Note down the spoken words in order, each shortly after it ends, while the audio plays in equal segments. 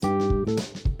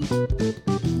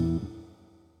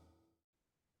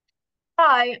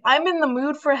Hi, I'm in the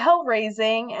mood for hell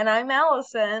raising, and I'm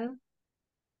Allison.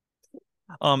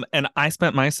 And I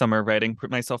spent my summer writing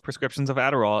myself prescriptions of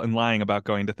Adderall and lying about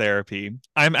going to therapy.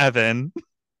 I'm Evan.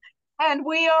 And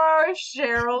we are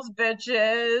Cheryl's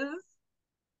bitches.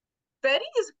 Betty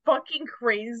is fucking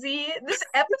crazy. This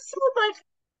episode,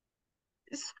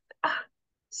 s- ah,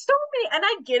 so many, and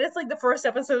I get it's like the first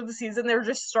episode of the season, they're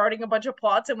just starting a bunch of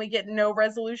plots and we get no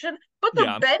resolution. But the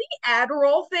Yeah, Betty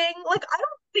Adderall thing, like, I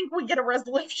don't think we get a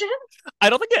resolution. I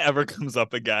don't think it ever comes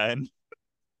up again.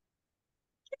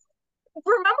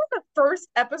 Remember the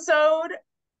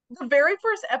very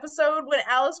first episode when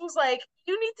Alice was like,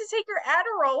 "You need to take your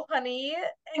Adderall, honey,"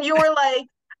 and you were like,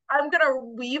 "I'm gonna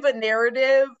weave a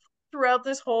narrative throughout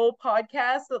this whole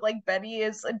podcast that like Betty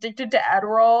is addicted to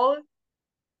Adderall."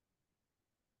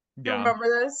 You Yeah, remember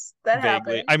this? That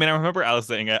vaguely. happened. I mean, I remember Alice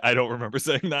saying it. I don't remember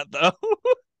saying that though.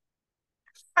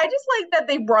 I just like that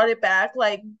they brought it back,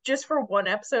 like just for one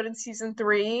episode in season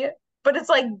three. But it's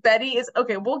like Betty is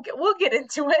okay. We'll get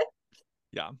into it.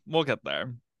 Yeah, we'll get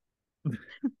there.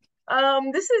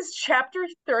 This is chapter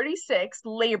 36,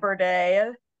 Labor Day.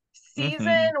 hmm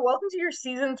Welcome to your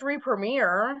season three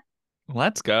premiere.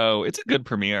 Let's go. It's a good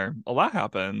premiere. A lot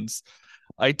happens.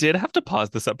 I did have to pause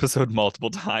this episode multiple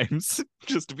times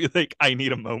just to be like, I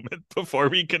need a moment before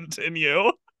we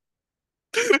continue.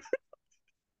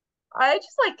 I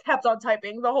just like kept on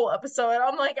typing the whole episode.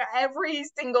 I'm like every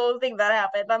single thing that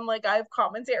happened. I'm like I have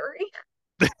commentary.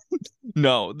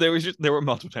 No, there were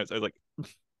multiple times I was like,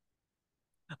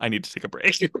 I need to take a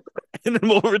break. And then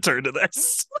we'll return to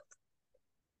this.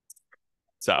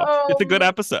 So it's a good Um,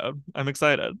 episode. I'm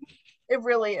excited. it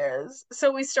really is.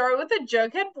 So we start with a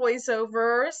Jughead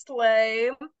voiceover,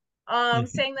 Slay, Mhm.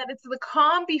 saying that it's the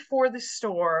calm before the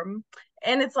storm,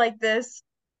 and it's like this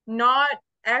not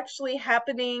actually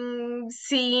happening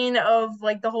scene of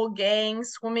like the whole gang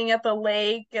swimming at the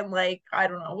lake and like I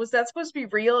don't know, was that supposed to be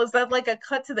real? Is that like a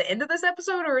cut to the end of this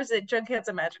episode or is it Jughead's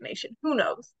imagination? Who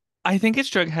knows? I think it's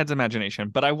Jughead's imagination,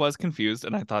 but I was confused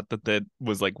and I thought that that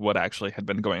was like what actually had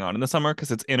been going on in the summer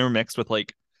because it's intermixed with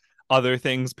like other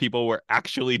things people were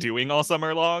actually doing all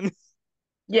summer long.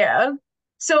 Yeah.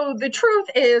 So the truth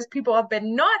is, people have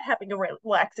been not having a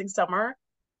relaxing summer,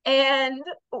 and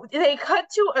they cut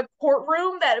to a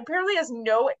courtroom that apparently has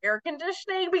no air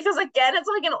conditioning because, again, it's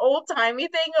like an old timey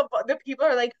thing of the people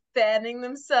are like fanning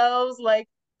themselves, like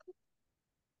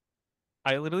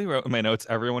I literally wrote in my notes,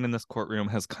 everyone in this courtroom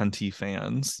has cunty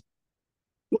fans.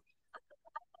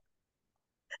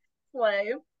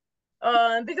 slave.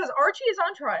 Because Archie is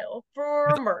on trial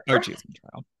for murder. Archie's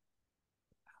on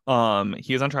trial.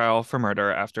 He is on trial for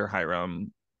murder after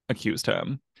Hiram accused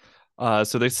him.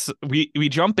 So we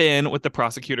jump in with the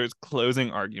prosecutor's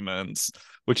closing arguments,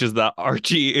 which is that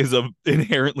Archie is a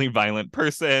inherently violent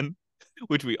person,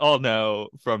 which we all know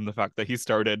from the fact that he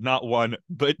started not one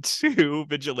but two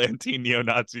vigilante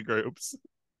neo-Nazi groups.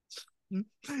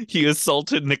 He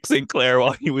assaulted Nick St. Clair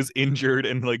while he was injured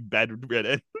and like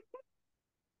bedridden.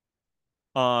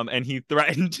 And he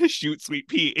threatened to shoot Sweet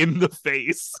Pea in the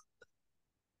face.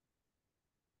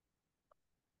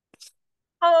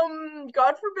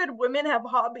 God forbid women have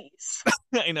hobbies.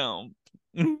 I know.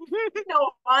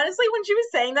 No, honestly, when she was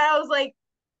saying that, I was like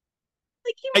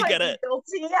he I might get be it.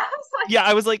 guilty. I was like, Yeah,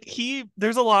 I was like,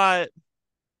 there's a lot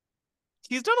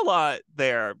he's done a lot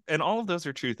there, and all of those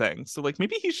are true things. So like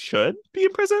maybe he should be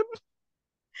in prison.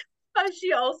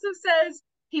 she also says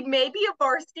he may be a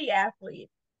varsity athlete,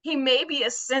 he may be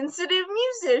a sensitive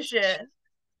musician,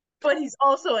 but he's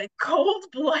also a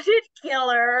cold-blooded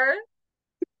killer.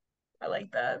 I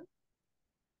like that.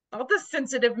 Not the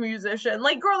sensitive musician.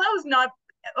 Like, girl, that was not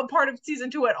a part of season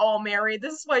two at all, Mary.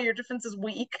 This is why your defense is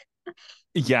weak.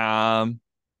 Yeah,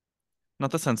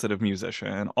 not the sensitive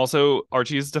musician. Also,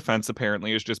 Archie's defense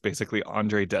apparently is just basically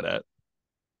Andre did it,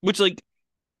 which like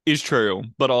is true,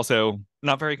 but also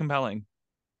not very compelling.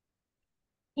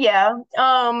 Yeah.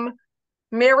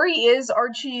 Mary is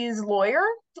Archie's lawyer,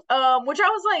 which I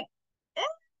was like, eh.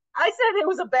 I said it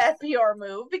was a bad PR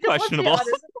move because let's be Questionable. honest,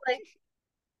 it's like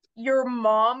your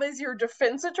mom is your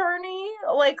defense attorney.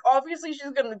 Like, obviously,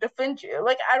 she's gonna defend you.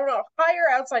 Like, I don't know, hire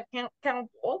outside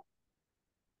counsel.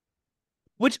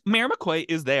 Which Mayor McCoy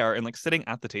is there and like sitting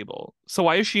at the table. So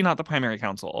why is she not the primary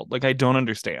counsel? Like I don't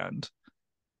understand.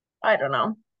 I don't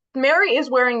know. Mary is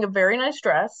wearing a very nice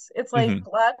dress. It's like hmm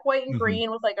black, white, and hmm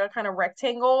green with like a kind of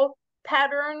rectangle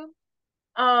pattern.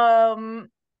 Um,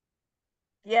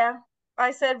 yeah.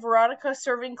 I said Veronica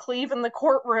serving Cleve in the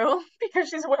courtroom because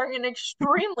she's wearing an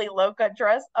extremely low cut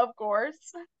dress, of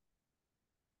course.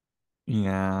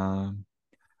 Yeah.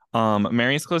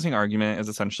 Mary's closing argument is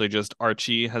essentially just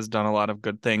Archie has done a lot of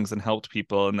good things and helped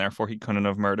people, and therefore he couldn't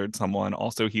have murdered someone.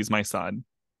 Also, he's my son.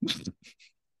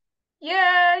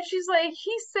 Yeah, she's like,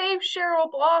 he saved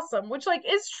Cheryl Blossom, which like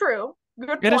is true.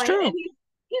 Good It is point. And true.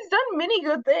 he's done many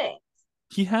good things.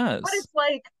 He But has. it's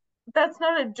like that's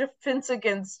not a defense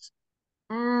against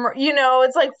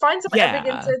it's like find some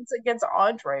evidence Yeah. against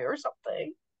Andre or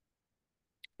something.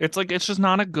 It's like it's just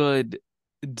not a good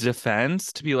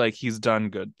defense to be like he's done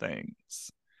good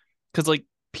things. Because like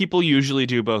people usually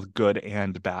do both good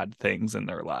and bad things in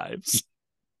their lives.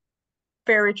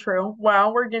 Very true.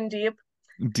 Wow, we're getting deep.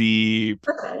 Deep.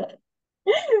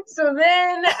 So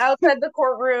then outside the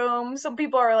courtroom, some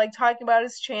people are like talking about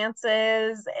his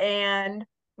chances, and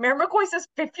Mayor McCoy says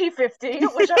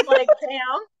 50-50, which I'm like,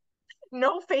 damn,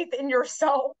 no faith in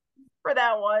yourself for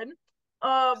that one.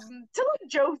 To like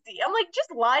Josie, I'm like,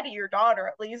 just lie to your daughter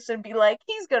at least and be like,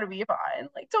 he's gonna be fine.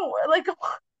 Like, don't worry. Like,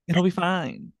 It'll be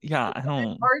fine. Yeah, I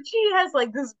don't. Archie has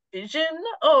like this vision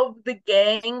of the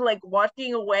gang like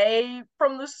walking away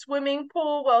from the swimming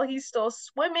pool while he's still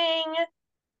swimming,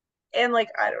 and like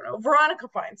I don't know, Veronica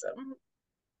finds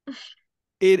him.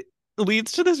 It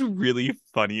leads to this really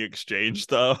funny exchange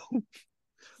though, which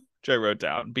I wrote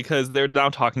down because they're now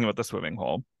talking about the swimming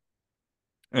hole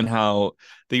and how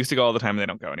they used to go all the time and they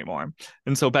don't go anymore.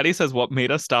 And so Betty says, "What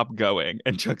made us stop going?"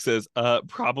 And Chuck says,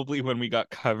 probably when we got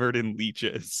covered in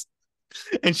leeches."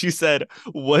 And she said,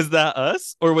 "Was that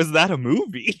us or was that a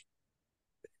movie?"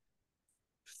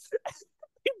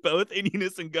 Both in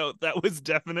unison go, "That was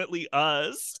definitely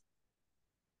us."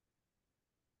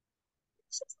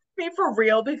 It's just me for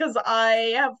real because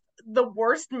I have the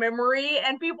worst memory,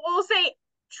 and people will say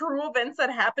true events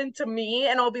that happened to me,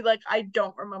 and I'll be like, I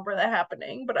don't remember that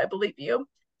happening, but I believe you.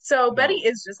 So Betty No,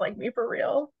 is just like me for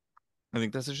real. I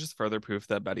think this is just further proof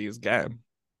that Betty is gay.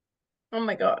 Oh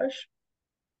my gosh.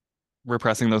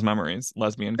 Repressing those memories,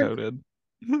 lesbian coded.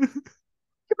 You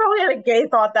probably had a gay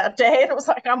thought that day, and it was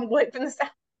like, I'm wiping this out.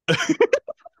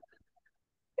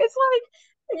 It's like,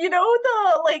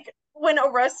 the like when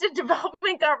Arrested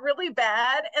Development got really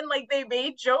bad and like they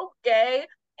made Joe gay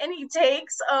and he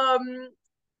takes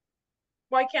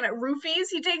why can't it roofies?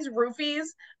 He takes roofies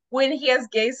when he has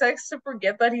gay sex to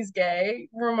forget that he's gay.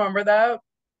 Remember that?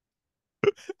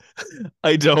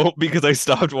 I don't because I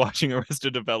stopped watching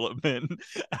Arrested Development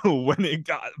when it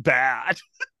got bad.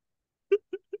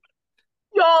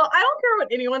 Y'all, I don't care what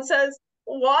anyone says.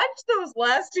 Watch those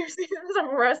last two seasons of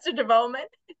Arrested Development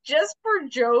just for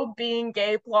Joe being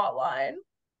gay plotline.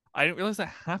 I didn't realize that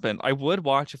happened. I would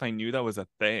watch if I knew that was a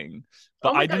thing, but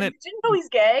Oh my I god, you didn't. didn't know he's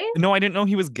gay? No, I didn't know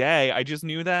he was gay. I just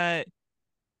knew that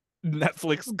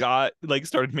Netflix got like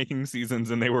started making seasons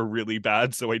and they were really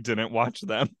bad, so I didn't watch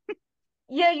them.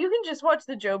 Yeah, you can just watch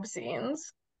the Job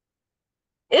scenes.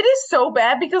 It is so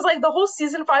bad because like the whole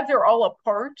season five, they're all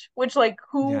apart, which like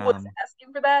who was Yeah.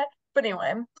 asking for that? But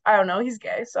anyway, I don't know. He's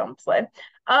gay, so I'm slay.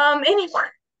 Anyway,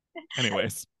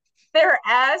 Anyways. they're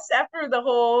asked after the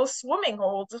whole swimming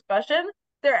hole discussion.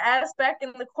 They're asked back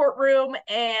in the courtroom,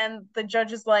 and the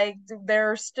judge is like,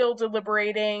 they're still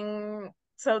deliberating.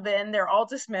 So then they're all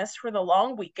dismissed for the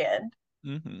long weekend.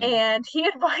 Hmm. And he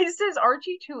advises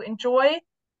Archie to enjoy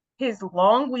his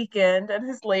long weekend and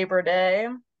his Labor Day.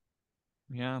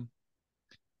 Yeah.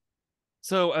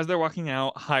 So as they're walking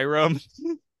out, Hiram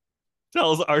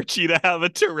tells Archie to have a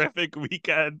terrific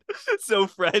weekend. So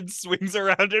Fred swings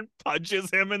around and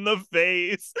punches him in the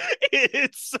face.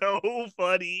 It's so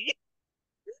funny.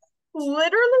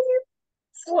 Literally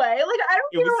slay. Like, I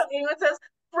don't It care was what anyone says.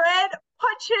 Fred,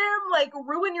 punch him, like,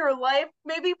 ruin your life,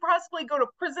 maybe possibly go to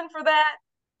prison for that.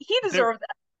 He there deserved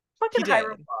that. he Fucking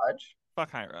Hiram did. Lodge.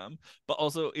 Fuck Hiram. But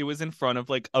also it was in front of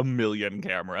like a million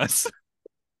cameras.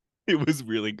 It was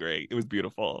really great. It was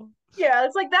beautiful. Yeah,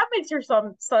 it's like that makes your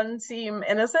son seem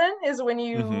innocent, is when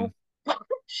Mm-hmm. you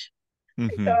punch.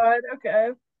 Mm-hmm. God, okay.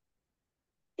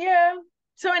 Yeah.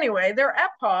 So anyway, they're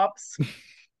at Pops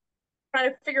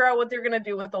trying to figure out what they're gonna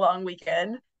do with the long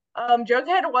weekend.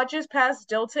 Jughead watches past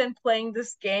Dilton playing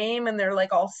this game and they're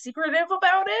like all secretive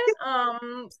about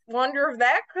it. Wonder if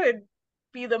that could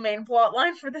be the main plot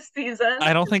line for this season.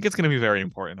 I don't think it's gonna be very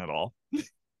important at all.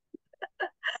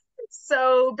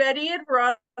 So Betty and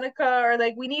Veronica are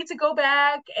like, we need to go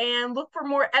back and look for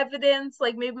more evidence.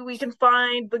 Like maybe we can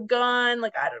find the gun.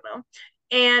 Like, I don't know.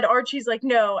 And Archie's like,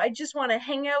 no, I just want to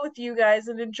hang out with you guys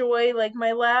and enjoy like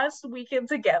my last weekend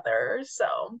together.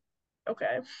 So,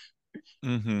 okay.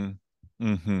 Mm-hmm.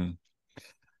 Mm-hmm.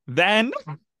 Then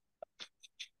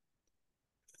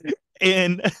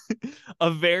in a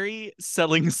very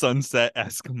Selling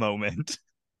Sunset-esque moment,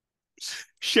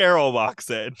 Cheryl walks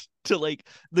in to like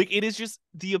it is just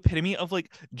the epitome of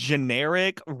like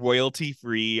generic royalty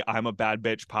free I'm a bad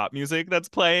bitch pop music that's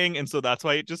playing, and so that's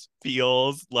why it just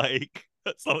feels like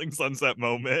a Selling Sunset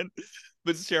moment.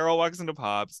 But Cheryl walks into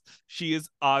Pops. She is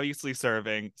obviously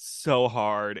serving so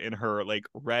hard in her like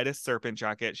red serpent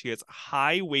jacket. She has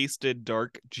high-waisted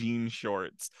dark jean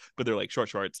shorts, but they're like short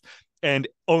shorts, and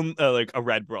on like a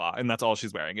red bra, and that's all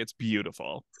she's wearing. It's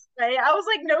beautiful. Right? I was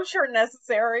like, no shirt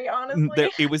necessary, honestly.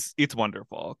 It's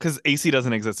wonderful because AC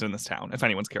doesn't exist in this town, if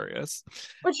anyone's curious.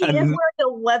 But she is And wearing a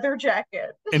leather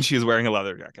jacket. and she's wearing a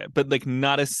leather jacket, but like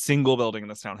not a single building in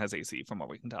this town has AC from what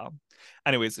we can tell.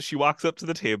 Anyways, she walks up to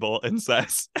the table and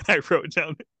says, and I wrote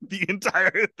down the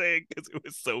entire thing because it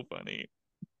was so funny.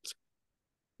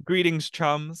 Greetings,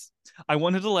 chums. I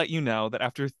wanted to let you know that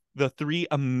after the 3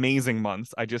 amazing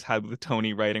months I just had with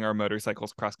Tony riding our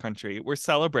motorcycles cross country, we're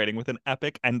celebrating with an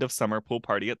epic end of summer pool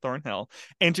party at Thornhill,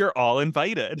 and you're all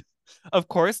invited. Of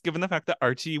course, given the fact that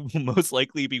Archie will most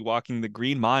likely be walking the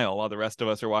Green Mile while the rest of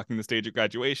us are walking the stage at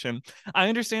graduation, I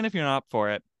understand if you're not up for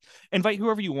it. Invite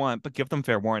whoever you want, but give them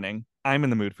fair warning. I'm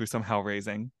in the mood for some hell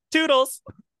raising. Toodles!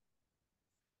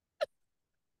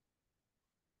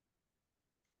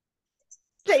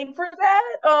 Same for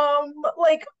that.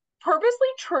 Like purposely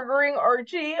triggering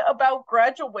Archie about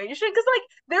graduation because like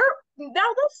they're now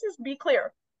let's just be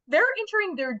clear. They're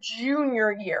entering their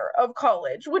junior year of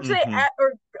college, which they Mm-hmm. at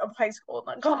or of high school,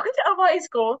 not college, of high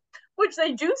school, which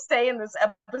they do say in this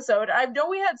episode. I know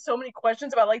we had so many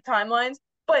questions about like timelines,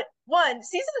 but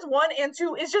seasons 1 and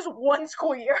 2 is just one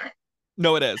school year.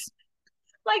 No, it is.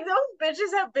 Like those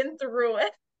bitches have been through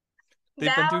it. They've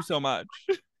been Now through so much.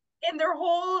 in their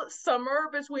whole summer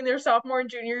between their sophomore and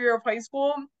junior year of high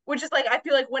school, which is like I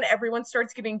feel like when everyone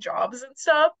starts getting jobs and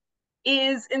stuff,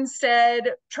 is instead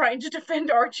trying to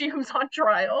defend Archie who's on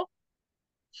trial.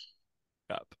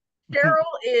 Yep. Cheryl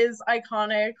is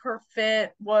iconic. Her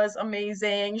fit was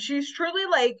amazing. She's truly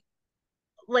like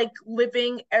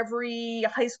living every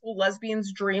high school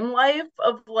lesbian's dream life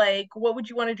of like what would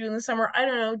you want to do in the summer? I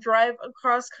don't know, drive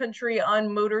across country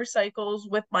on motorcycles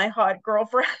with my hot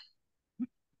girlfriend.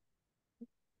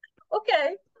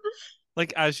 Okay.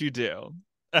 Like as you do,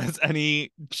 as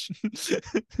any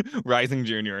rising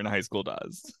junior in high school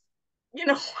does. You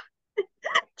know,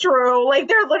 true. Like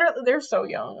they're so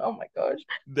young. Oh my gosh.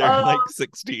 They're Um, like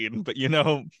 16, but you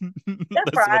know, they're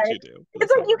that's what fine. you do for the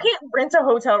It's like you summer. can't rent a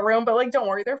hotel room, but like don't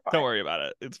worry, they're Don't fine. worry about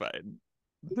it. It's fine.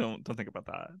 Don't think about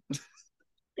that.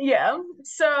 Yeah.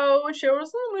 So she was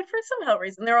in the mood for some hell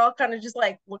reason. They're all kind of just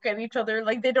like look at each other.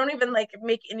 Like they don't even like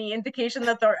make any indication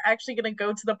that they're actually gonna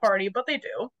go to the party, but they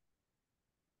do.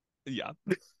 Yeah.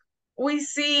 We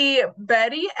see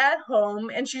Betty at home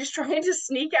and she's trying to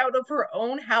sneak out of her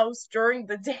own house during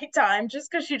the daytime just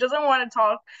because she doesn't want to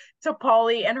talk to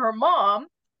Polly and her mom,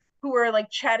 who are like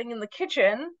chatting in the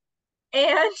kitchen.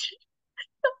 And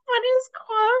the funniest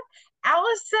quote,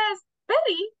 Alice says,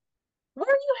 Betty, where are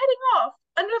you heading off?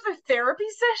 Another therapy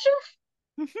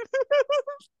session?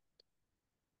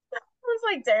 I was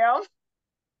like, damn.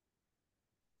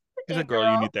 She's a Hey, girl,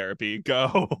 you need girl. therapy.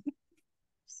 Go.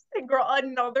 Hey, girl,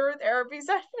 another therapy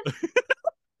session?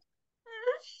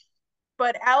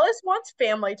 But Alice wants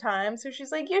family time, so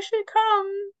she's like, you should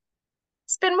come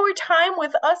spend more time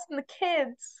with us and the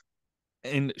kids.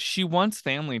 And she wants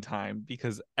family time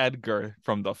because Edgar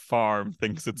from the farm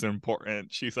thinks it's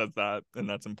important. She says that, and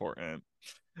that's important.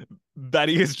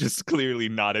 Betty is just clearly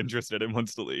not interested and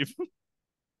wants to leave.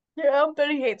 Yeah,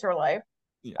 Betty hates her life.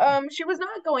 Yeah. She was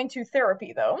not going to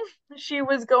therapy though. She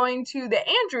was going to the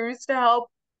Andrews to help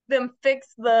them fix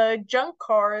the junk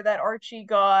car that Archie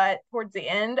got towards the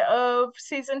end of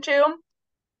season 2.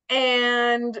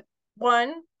 And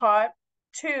one, hot.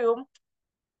 Two,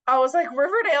 I was like,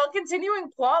 Riverdale continuing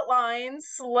plot lines,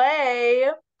 slay.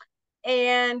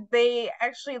 And they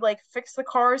actually like fix the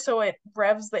car so it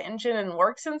revs the engine and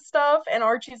works and stuff. And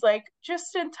Archie's like,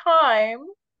 just in time,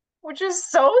 which is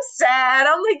so sad.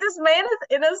 I'm like, this man is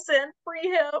innocent. Free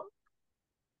him.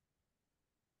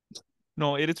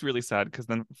 No, it is really sad because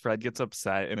then Fred gets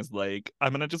upset and is like,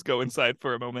 I'm gonna just go inside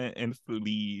for a moment and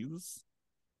please.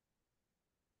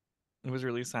 It was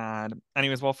really sad.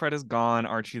 Anyways, while Fred is gone,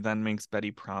 Archie then makes Betty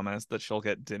promise that she'll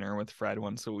get dinner with Fred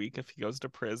once a week if he goes to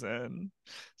prison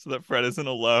so that Fred isn't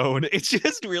alone. It's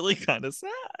just really kind of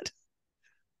sad.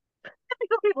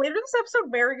 Later in this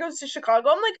episode, Mary goes to Chicago.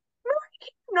 I'm like, Mary, can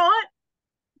you not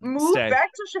move Stay.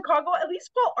 back to Chicago at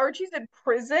least while Archie's in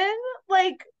prison?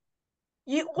 Like,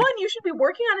 Like, you should be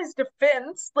working on his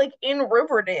defense, like in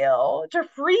Riverdale, to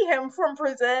free him from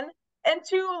prison, and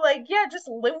two, like, yeah, just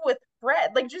live with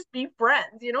Fred, like, just be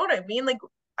friends. You know what I mean? Like,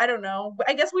 I don't know.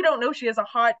 I guess we don't know she has a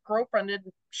hot girlfriend in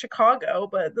Chicago,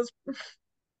 but this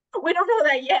we don't know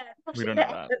that yet. We She don't know that.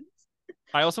 happens.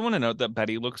 I also want to note that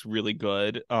Betty looks really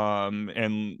good,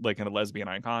 and like a lesbian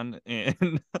icon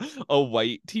in a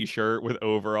white t-shirt with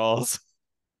overalls.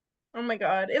 Oh my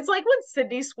God. It's like when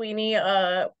Sydney Sweeney,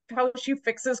 how she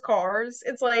fixes cars.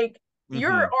 It's like,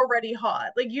 you're Hmm. already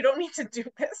hot. Like, you don't need to do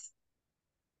this.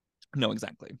 No,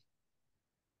 exactly.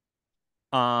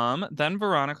 Then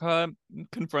Veronica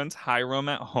confronts Hiram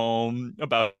at home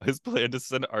about his plan to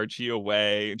send Archie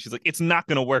away, and she's like, "It's not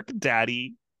gonna work,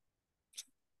 Daddy."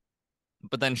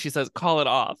 But then she says, "Call it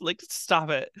off, like stop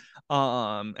it."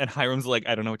 And Hiram's like,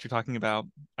 "I don't know what you're talking about.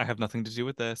 I have nothing to do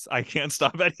with this. I can't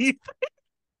stop any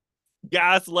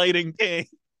gaslighting king."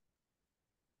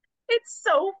 It's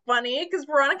so funny because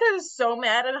Veronica is so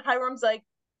mad, and Hiram's like,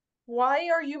 why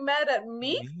are you mad at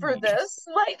me for Me. this?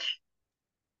 Like,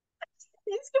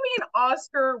 he's giving an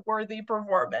Oscar worthy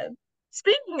performance.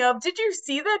 Speaking of, did you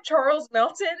see that Charles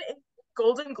Melton,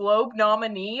 Golden Globe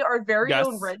nominee, our very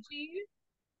own Yes, Reggie?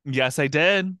 yes, I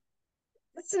did.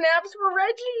 Snaps for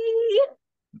Reggie.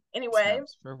 Anyway,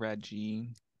 Snaps for Reggie.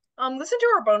 listen to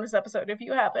our bonus episode if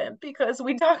you haven't, because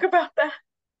we talk about that.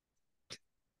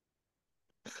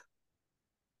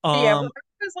 But yeah, Um,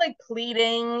 Veronica's like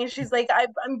pleading. She's like,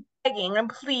 I'm begging, I'm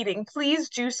pleading, please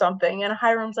do something. And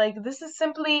Hiram's like, this is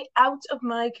simply out of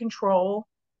my control.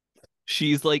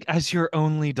 she's like, "As your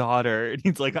only daughter," and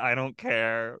he's like, "I don't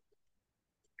care."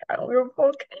 I don't give a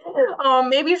fuck.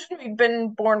 Maybe you should have been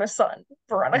born a son,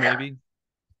 Veronica.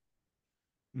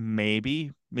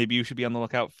 Maybe, maybe you should be on the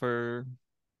lookout for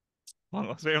long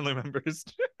lost family members.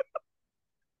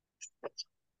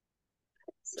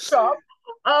 Stop.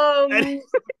 And Um.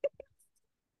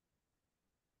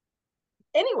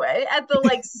 Anyway, at the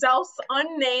like South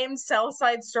unnamed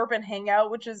Southside Serpent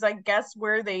Hangout, which is I guess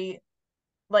where they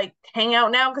like hang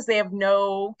out now because they have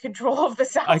no control of the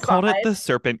I South called it Side. the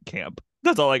Serpent Camp.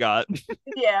 That's all I got.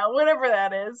 Yeah, whatever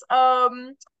that is.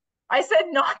 I said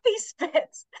not these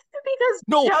fits because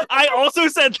No, Chuck I also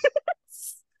said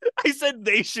this. I said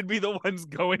they should be the ones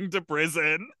going to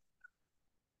prison.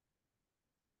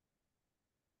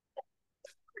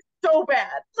 so bad.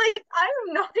 Like I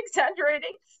am not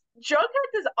exaggerating.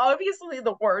 Jughead is obviously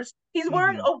the worst. He's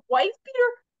wearing Mm-hmm. a wife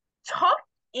beater tucked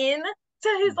in to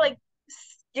his Mm-hmm. like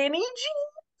skinny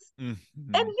jeans, and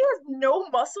Mm-hmm. he has no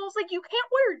muscles. Like you can't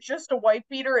wear just a wife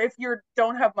beater if you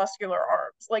don't have muscular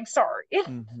arms. Like sorry.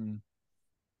 Mm-hmm.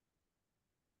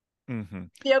 Mm-hmm.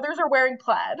 The others are wearing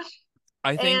plaid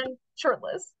I think and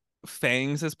shirtless.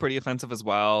 Fangs is pretty offensive as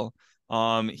well.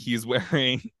 He's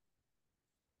wearing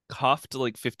cuffed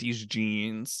like 50s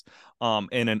jeans, and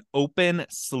an open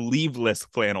sleeveless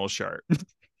flannel shirt,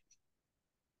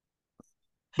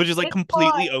 which is like It's hot.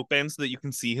 completely open so that you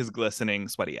can see his glistening,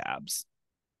 sweaty abs.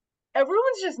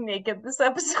 Everyone's just naked this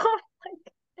episode.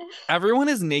 Like, Everyone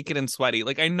is naked and sweaty.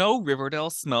 Like I know Riverdale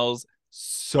smells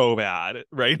so bad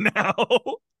right now.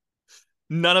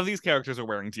 None of these characters are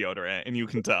wearing deodorant, and you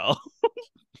can tell.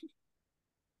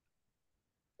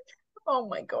 oh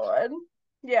my god.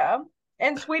 Yeah.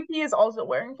 And Sweet Pea is also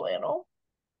wearing flannel,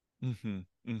 Mm-hmm.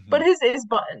 Mm-hmm. but his is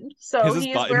buttoned, so His is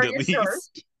he is buttoned wearing at a shirt.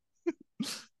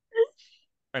 least.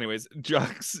 Anyways,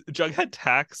 Jughead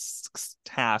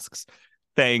tasks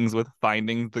Fangs with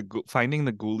finding the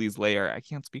ghoulies lair. I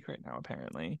can't speak right now,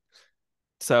 apparently.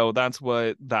 So that's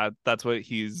what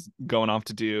he's going off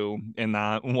to do in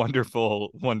that wonderful,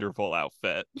 wonderful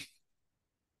outfit.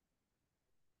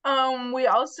 We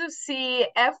also see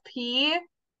FP.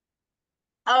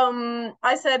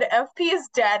 I said FP is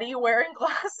daddy wearing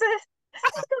glasses.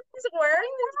 He's wearing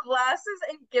these glasses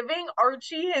and giving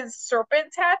Archie his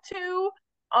serpent tattoo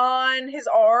on his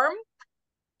arm.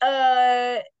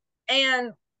 Uh,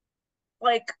 and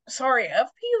like, sorry, FP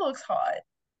looks hot.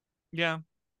 Yeah,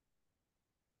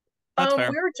 that's fair.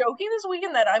 We were joking this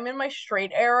weekend that I'm in my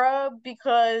straight era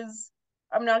because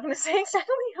I'm not gonna say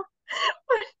exactly,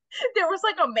 but there was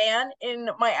like a man in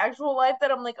my actual life that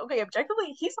I'm like, okay, objectively,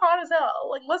 he's hot as hell.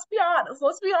 Like, let's be honest,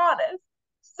 let's be honest.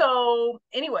 So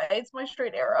anyway, it's my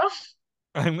straight era.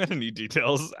 I'm gonna need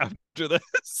details after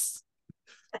this.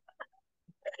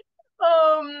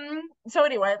 So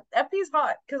anyway, FP's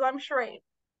hot because I'm straight.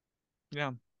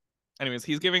 Yeah. Anyways,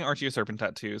 he's giving Archie a serpent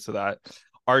tattoo so that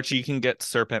Archie can get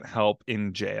serpent help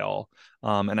in jail.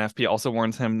 And FP also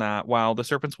warns him that while the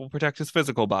serpents will protect his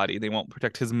physical body, they won't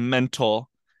protect his mental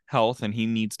health, and he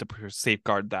needs to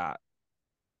safeguard that.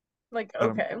 Like,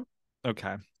 Um, okay.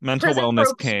 okay. Mental Prison wellness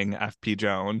tropes. king, FP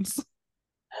Jones.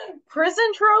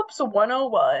 Prison tropes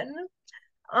 101.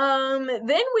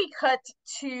 Then we cut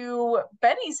to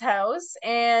Betty's house,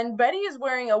 and Betty is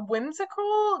wearing a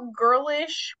whimsical,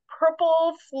 girlish,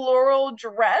 purple floral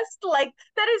dress. Like,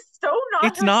 that is so not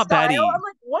It's her not style. I'm Betty.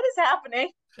 like, what is happening?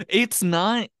 It's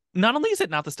not. Not only is it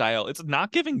not the style, it's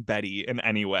not giving Betty in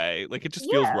any way. Like it just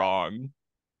feels Yeah. wrong.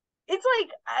 It's like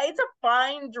it's a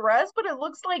fine dress, but it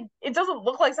looks like it doesn't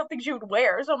look like something she would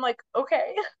wear. So I'm like,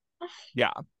 okay.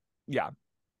 Yeah. Yeah,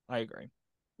 I agree.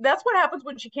 That's what happens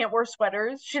when she can't wear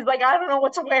sweaters. She's like, I don't know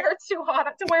what to wear. It's too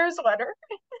hot to wear a sweater.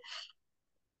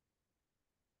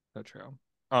 So true.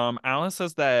 Alice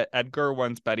says that Edgar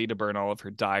wants Betty to burn all of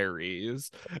her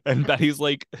diaries, and Betty's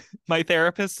like, "My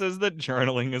therapist says that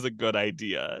journaling is a good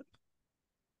idea."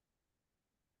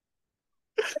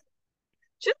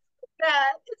 Just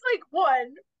that. It's like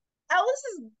one. Alice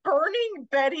is burning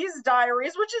Betty's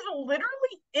diaries, which is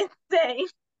literally insane.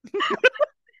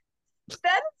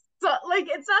 That's like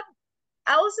it's not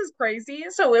Alice is crazy,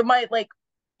 so it might like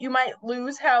you might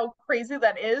lose how crazy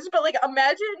that is. But like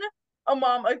imagine a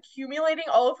mom accumulating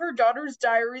all of her daughter's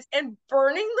diaries and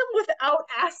burning them without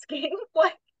asking.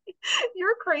 Like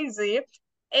you're crazy.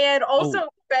 And Oh, also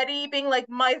Betty being like,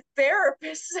 my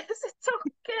therapist says it's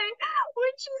okay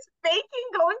when she's faking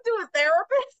going to a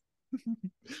therapist.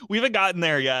 we haven't gotten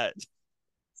there yet.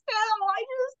 So I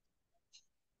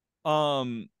just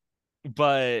Um,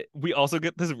 but we also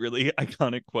get this really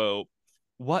iconic quote.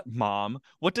 What, mom?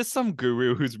 What does some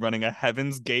guru who's running a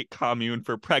Heaven's Gate commune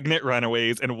for pregnant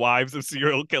runaways and wives of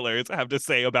serial killers have to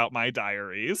say about my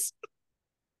diaries?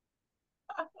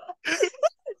 this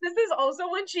is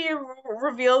also when she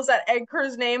reveals that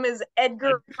Edgar's name is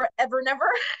Edgar Evernever.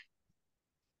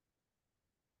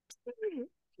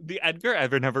 The Edgar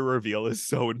Evernever reveal is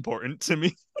so important to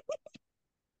me.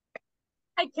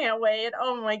 I can't wait.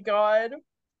 Oh my god.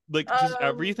 Like just Um,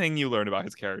 everything you learn about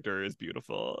his character is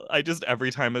beautiful. I just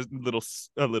every time a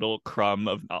little crumb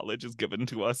of knowledge is given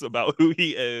to us about who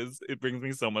he is, it brings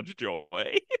me so much joy.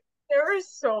 there is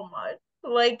so much.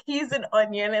 Like he's an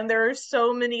onion, and there are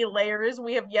so many layers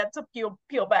we have yet to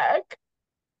peel back.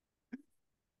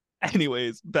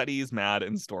 Anyways, Betty's mad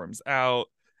and storms out,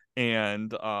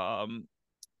 and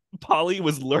Polly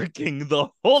was lurking the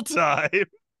whole time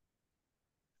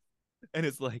and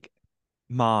is like,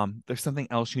 "Mom, there's something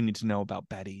else you need to know about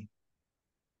Betty."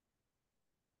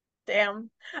 Damn.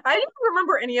 I didn't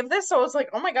remember any of this, so I was like,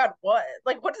 oh my god, what?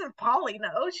 Like, what does Polly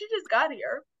know? She just got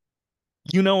here.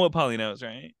 You know what Polly knows,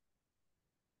 right?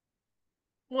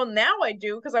 Well, now I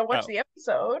do because I watched Oh, the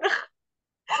episode.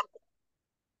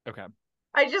 okay.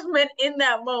 I just meant in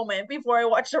that moment before I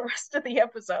watched the rest of the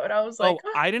episode. I was like,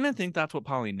 Oh, I didn't think that's what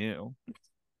Polly knew,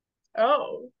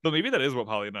 oh, but maybe that is what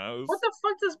Polly what knows. the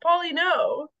fuck does Polly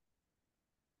know?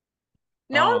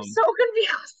 Now I'm Um, so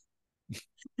confused.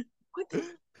 What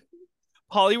the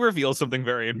Polly reveals something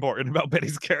very important about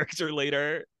Betty's character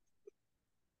later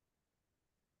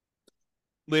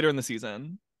in the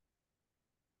season.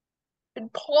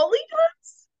 did Polly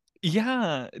does?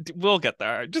 Yeah, we'll get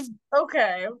there. Just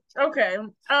Okay, okay.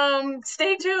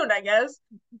 Stay tuned, I guess.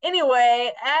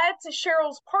 Anyway, at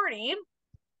Cheryl's party,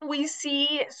 we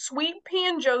see Sweet Pea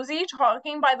and Josie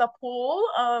talking by the pool.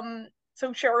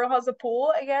 So Cheryl has a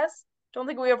pool, I guess. Don't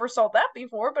think we ever saw that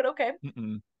before, but okay.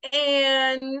 mm-mm.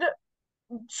 And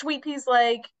Sweet Pea's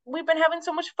like, we've been having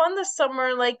so much fun this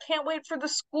summer, like, can't wait for the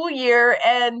school year.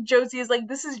 And Josie is like,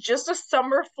 this is just a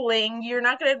summer fling. You're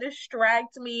not gonna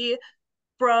distract me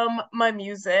from my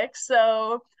music.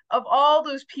 So of all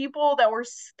those people that were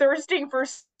thirsting for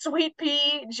Sweet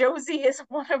Pea, Josie is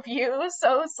one of you.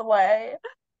 So slay.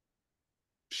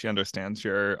 She understands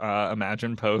your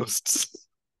Imagine posts.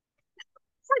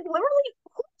 It's like literally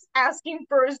who's asking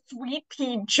for a Sweet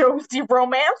Pea Josie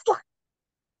romance? Like,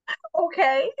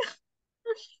 okay.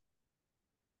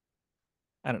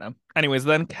 I don't know. Anyways,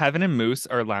 then Kevin and Moose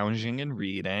are lounging and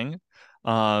reading.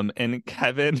 And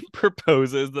Kevin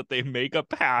proposes that they make a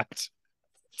pact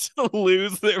to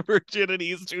lose their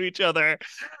virginities to each other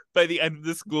by the end of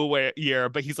the school year.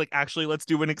 But he's like, actually, let's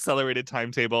do an accelerated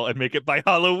timetable and make it by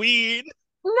Halloween.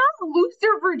 Not lose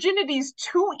their virginities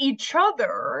to each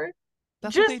other.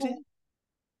 That's what they Just did.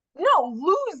 no,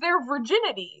 lose their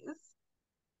virginities.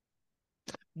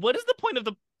 What is the point of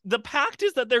the pact?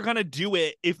 Is that they're gonna do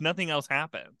it if nothing else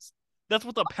happens. That's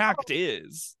what the pact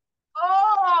is.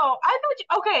 Oh, I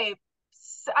thought okay.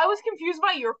 I was confused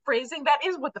by your phrasing. That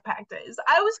is what the pact is.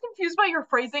 I was confused by your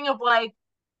phrasing of like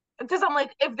because I'm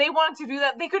like, if they wanted to do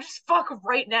that, they could just fuck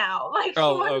right now. Like,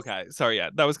 Oh, what is okay. Sorry, yeah,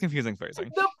 that was confusing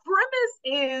phrasing. the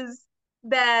premise is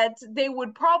that they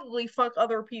would probably fuck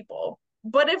other people.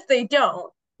 But if they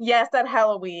don't, yes, at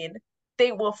Halloween,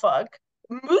 they will fuck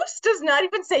Moose does not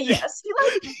even say yes. He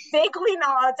like vaguely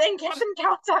nods, and Kevin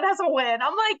counts that as a win.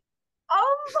 I'm like,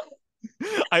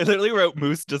 um, I literally wrote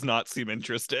Moose does not seem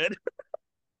interested.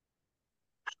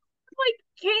 like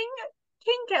King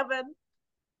Kevin.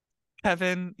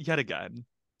 Kevin, yet again,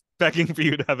 begging for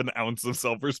you to have an ounce of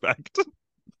self-respect.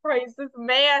 Christ, this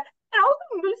man. And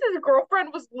also, Moose's girlfriend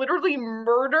was literally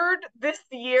murdered this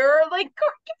year. Like,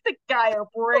 give the guy a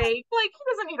break. Like,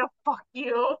 he doesn't need to fuck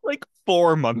you. Like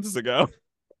 4 months ago.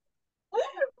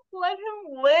 Let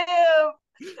him live.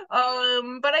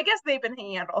 But I guess they've been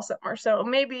hanging out all summer, so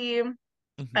maybe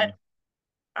I, Mm-hmm.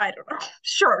 I don't know.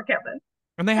 Sure, Kevin.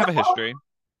 And they have a history.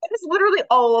 It's literally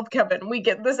all of Kevin we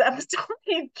get this episode.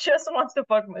 He just wants to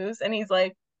fuck Moose, and he's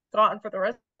like gone for the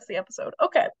rest of the episode.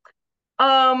 Okay.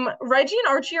 Reggie and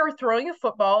Archie are throwing a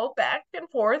football back and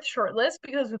forth shirtless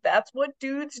because that's what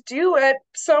dudes do at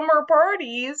summer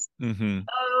parties.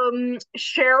 Mm-hmm.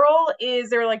 Cheryl is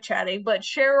they're like chatting, but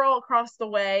Cheryl across the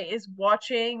way is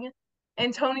watching,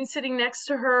 and Tony's sitting next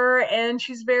to her, and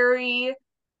she's very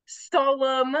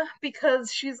solemn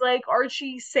because she's like,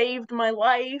 Archie saved my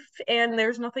life, and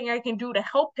there's nothing I can do to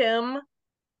help him.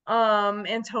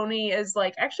 And Tony is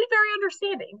like actually very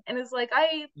understanding and is like,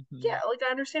 Mm-hmm. yeah, like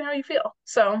I understand how you feel.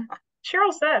 So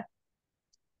Cheryl said,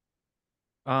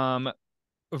 Um,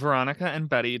 Veronica and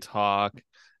Betty talk,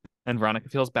 and Veronica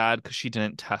feels bad because she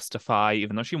didn't testify,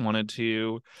 even though she wanted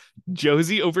to.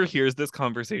 Josie overhears this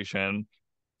conversation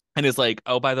and is like,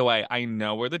 oh, by the way, I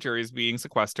know where the jury's being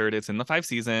sequestered. It's in the Five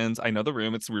Seasons. I know the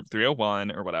room. It's room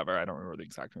 301 or whatever. I don't remember the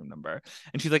exact room number.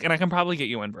 And she's like, and I can probably get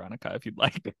you in, Veronica, if you'd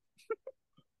like.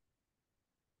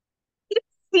 it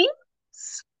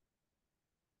seems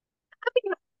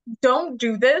don't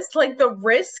do this. Like the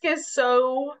risk is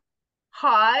so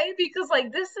high because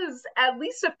like this is at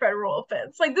least a federal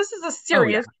offense. Like this is a Oh, yeah.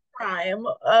 serious crime,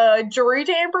 jury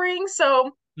tampering.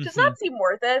 So does Mm-hmm. not seem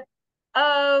worth it.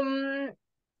 Um,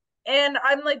 and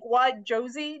I'm like, why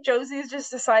Josie? Josie's just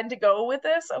decided to go with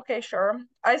this. Okay, sure.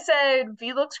 I said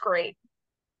V looks great.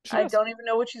 She I does. don't even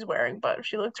know what she's wearing, but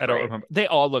she looks I don't great. remember. They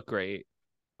all look great.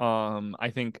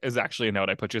 I think is actually a note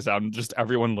I put just down. Just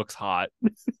everyone looks hot.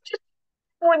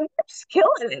 When just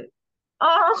killing it.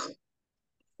 Um,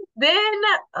 then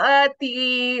at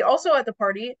the also at the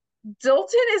party, Dilton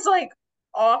is like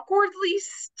awkwardly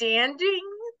standing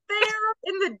there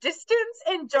in the distance,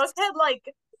 and Jughead like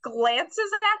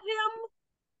glances at him.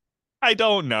 I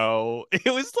don't know. It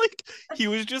was like he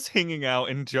was just hanging out,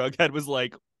 and Jughead was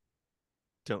like,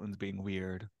 Dylan's being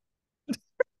weird.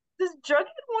 Does Jughead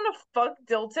want to fuck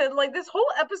Dilton? Like this whole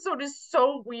episode is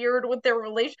so weird with their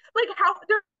relation. Like how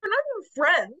they're not even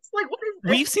friends. Like what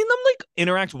is We've this? seen them like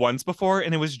interact once before,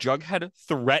 and it was Jughead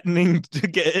threatening to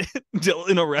get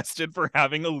Dylan arrested for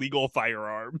having illegal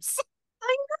firearms.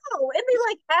 I know, and they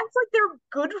like act like they're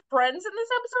good friends in this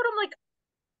episode. I'm like,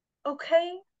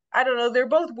 okay, I don't know. They're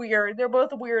both weird. They're both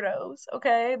weirdos.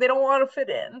 Okay, they don't want to fit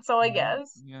in. So I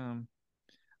guess. Yeah.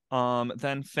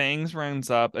 Then Fangs rounds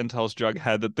up and tells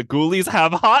Jughead that the ghoulies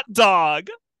have hot dog.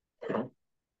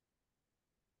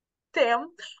 Damn.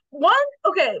 One.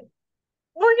 Okay,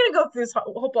 we're gonna go through this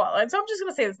whole plot line. So I'm just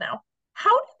gonna say this now. How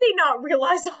did they not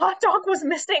realize the hot dog was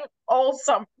missing all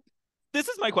summer? This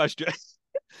is my question.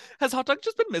 Has hot dog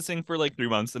just been missing for like 3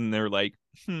 months and they're like,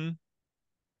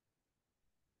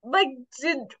 Like,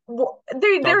 did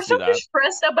they're dogs so do that.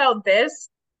 distressed about this,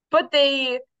 but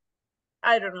they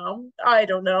I don't know. I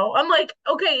don't know. I'm like,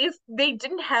 okay, if they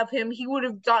didn't have him, he would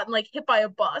have gotten like hit by a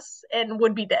bus and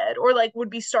would be dead or like would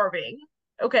be starving.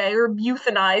 Okay, or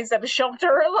euthanized at a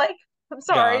shelter. Like, I'm Yeah.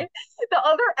 sorry. The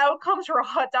other outcomes for a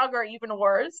hot dog are even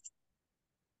worse.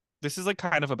 This is like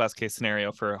kind of a best case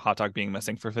scenario for hot dog being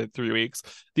missing for 3 weeks.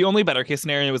 The only better case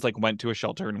scenario was like went to a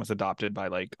shelter and was adopted by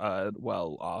like a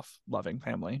well off loving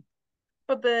family.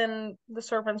 But then the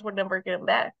servants would never get him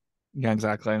back. Yeah,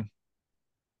 exactly.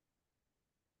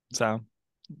 So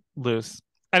loose.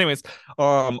 Anyways,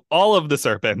 all of the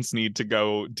serpents need to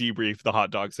go debrief the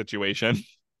hot dog situation.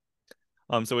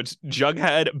 So it's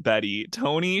Jughead, Betty,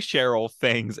 Tony, Cheryl,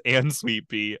 Fangs, and Sweet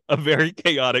Pea, a very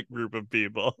chaotic group of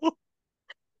people.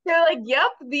 They're like, yep,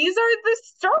 these are the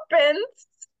serpents.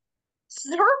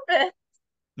 Serpent.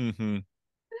 Mm-hmm.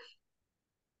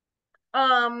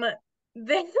 Um,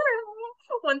 they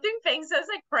one thing Fang says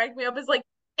that cracked me up is like,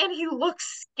 and he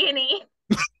looks skinny.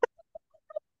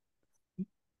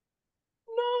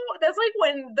 No, that's like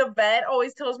when the vet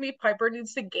always tells me Piper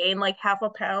needs to gain like half a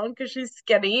pound because she's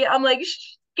skinny. I'm like,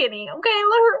 skinny. Okay,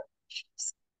 let her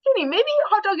skinny. Maybe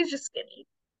hot dog is just skinny.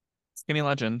 Skinny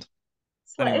legend.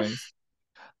 Slay. Anyways,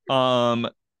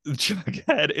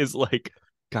 Jughead is like,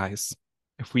 guys,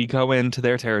 if we go into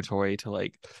their territory to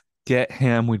like get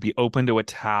him. We'd be open to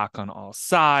attack on all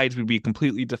sides. We'd be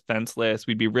completely defenseless.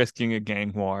 We'd be risking a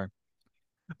gang war.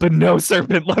 But no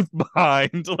serpent left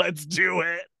behind. Let's do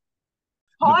it.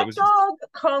 But that Hot was just dog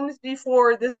comes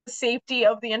before the safety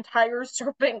of the entire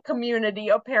serpent community,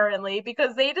 apparently,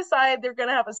 because they decide they're going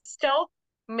to have a stealth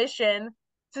mission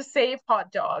to save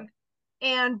Hot Dog.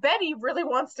 And Betty really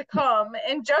wants to come.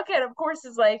 And Jughead, of course,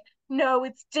 is like, no,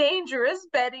 it's dangerous,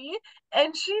 Betty.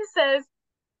 And she says,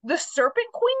 the Serpent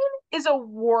Queen is a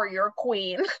warrior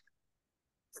queen.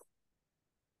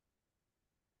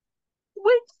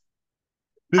 Which,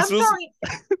 this I'm was sorry,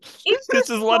 is the this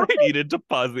is what I serpent? needed to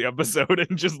pause the episode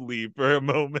and just leave for a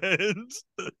moment.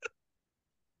 I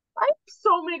have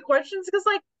so many questions because,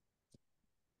 like,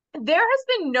 there has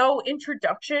been no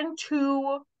introduction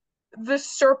to the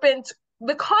serpent,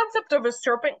 the concept of a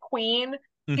serpent queen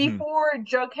Mm-hmm. before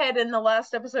Jughead in the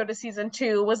last episode of season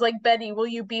 2 was like, Betty, will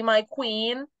you be my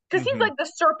queen? Because he's Mm-hmm. like the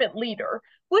serpent leader,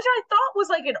 which I thought was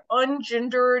like an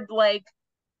ungendered, like,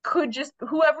 could just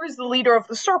whoever's the leader of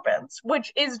the serpents,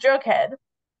 which is Jughead.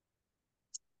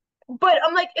 But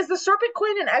I'm like, is the serpent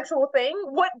queen an actual thing?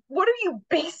 What are you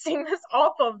basing this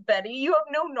off of, Betty? You have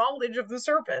no knowledge of the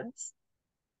serpents.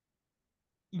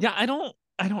 Yeah, I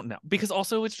don't know. Because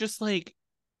also it's just like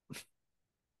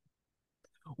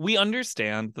we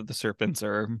understand that the serpents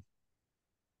are,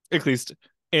 at least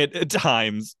at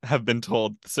times, have been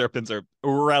told the serpents are a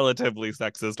relatively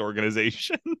sexist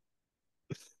organization.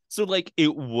 So like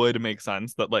it would make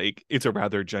sense that like it's a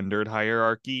rather gendered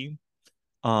hierarchy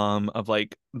of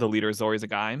like the leader is always a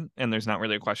guy and there's not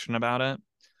really a question about it.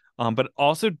 But it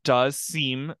also does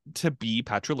seem to be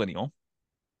patrilineal.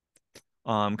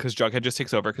 Because Jughead just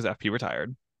takes over because FP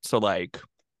retired. So like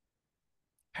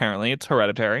apparently it's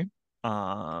hereditary.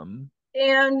 Um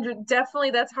And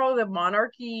definitely that's how the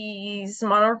monarchies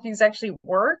actually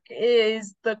work,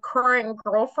 is the current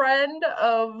girlfriend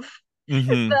of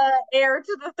mhm. the heir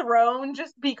to the throne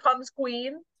just becomes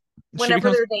queen She whenever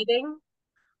becomes they're dating.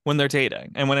 when they're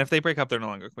dating. And when if they break up, they're no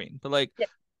longer queen. But like Yeah,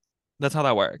 that's how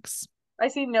that works. I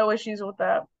see no issues with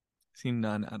that. See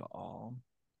none at all.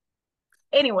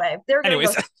 Anyway, they're gonna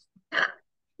Anyways, go.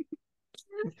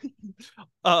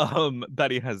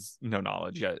 Betty has no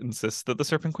knowledge yet, insists that the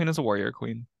Serpent Queen is a warrior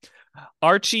queen.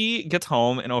 Archie gets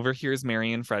home and overhears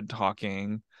Mary and Fred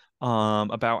talking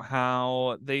about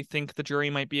how they think the jury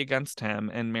might be against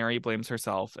him, and Mary blames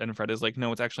herself and Fred is like,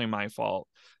 no, it's actually my fault.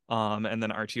 And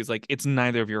then Archie is like, it's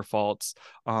neither of your faults.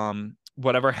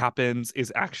 Whatever happens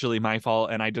is actually my fault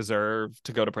and I deserve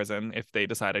to go to prison if they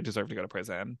decide I deserve to go to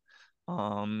prison.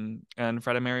 And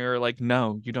Fred and Mary are like,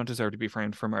 no, you don't deserve to be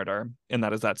framed for murder. And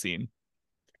that is that scene.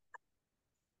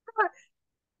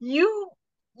 you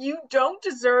you don't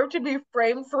deserve to be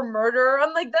framed for murder.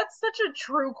 I'm like, that's such a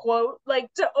true quote,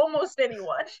 like to almost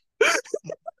anyone.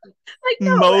 Like,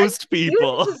 no, Most you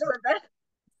people. don't deserve it.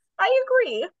 I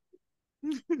agree.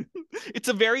 It's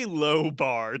a very low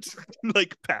bar to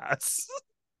like pass.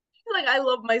 Like, I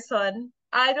love my son.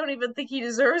 I don't even think he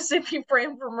deserves to be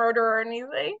framed for murder or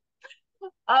anything.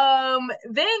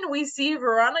 Then we see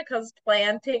Veronica's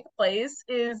plan take place.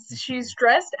 Is she's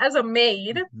dressed as a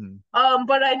maid, Mhm.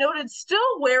 but I noted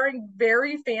still wearing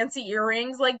very fancy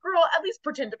earrings. Like, girl, at least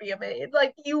pretend to be a maid.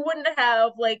 Like, you wouldn't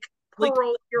have like Like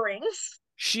pearl earrings,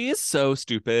 she is so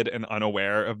stupid and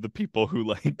unaware of the people who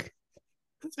like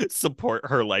support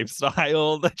her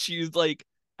lifestyle that she's like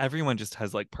everyone just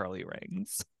has like pearly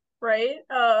rings. right?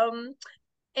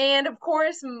 And of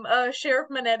course, Sheriff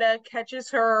Manetta catches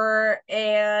her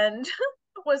and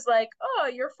was like, "Oh,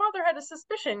 your father had a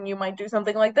suspicion you might do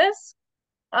something like this."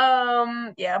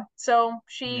 Yeah. So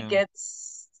she Yeah.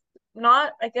 gets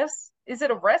not, I guess, is it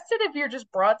arrested if you're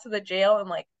just brought to the jail and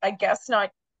like, I guess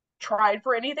not tried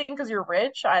for anything because you're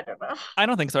rich? I don't know. I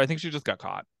don't think so. I think she just got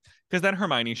caught. Because then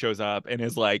Hermione shows up and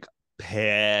is like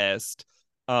pissed.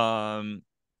 Um,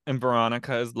 and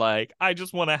Veronica is like, I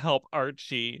just want to help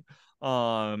Archie.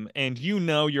 And you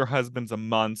know your husband's a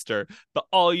monster, but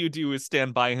all you do is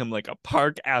stand by him like a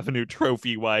Park Avenue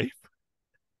trophy wife,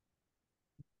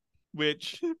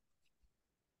 which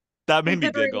that made me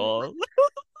Considering giggle.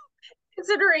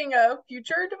 considering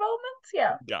future developments,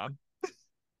 yeah. Yeah.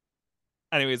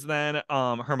 Anyways, then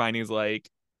Hermione's like,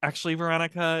 actually,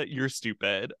 Veronica, you're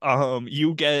stupid.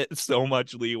 You get so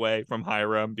much leeway from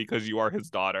Hiram because you are his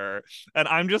daughter, and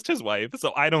I'm just his wife,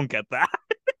 so I don't get that.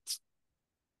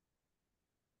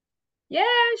 Yeah,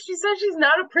 she says she's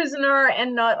not a prisoner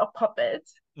and not a puppet.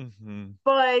 Mm-hmm.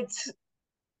 But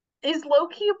is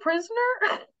Loki a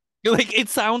prisoner? Like, it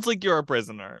sounds like you're a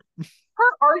prisoner.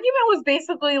 Her argument was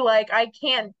basically like, I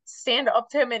can't stand up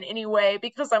to him in any way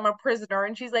because I'm a prisoner.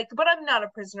 And she's like, but I'm not a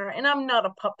prisoner and I'm not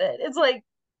a puppet. It's like,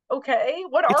 okay,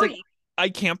 what It's are like you? I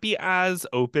can't be as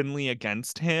openly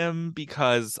against him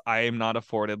because I am not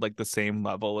afforded like the same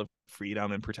level of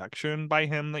freedom and protection by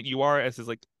him that you are as his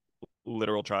like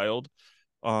literal child.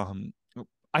 Um,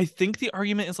 I think the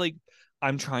argument is like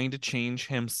I'm trying to change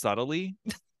him subtly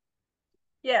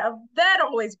Yeah, that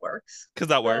always works. because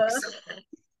that Uh, works.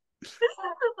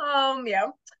 yeah.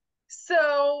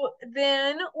 So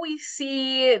then we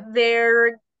see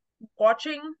they're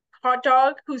watching Hot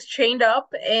Dog who's chained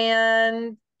up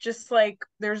and just like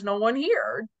there's no one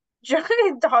here.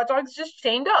 The Hot Dog's just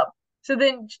chained up. So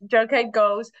then Jughead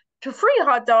goes to free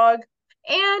Hot Dog,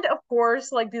 and of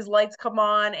course, like these lights come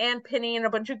on, and Penny and a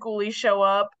bunch of ghoulies show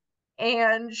up,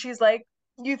 and she's like,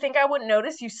 "You think I wouldn't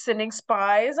notice you sending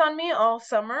spies on me all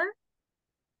summer?"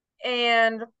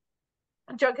 And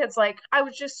Jughead's like,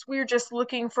 we were just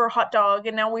looking for a hot dog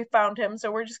and now we found him,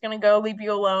 so we're just gonna go leave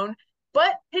you alone.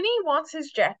 But Penny wants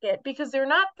his jacket because they're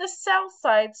not the South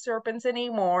Side serpents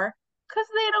anymore, because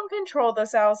they don't control the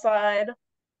South Side.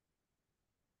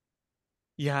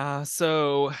 Yeah,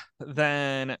 so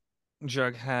then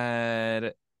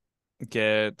Jughead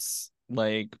gets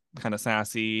like kind of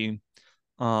sassy.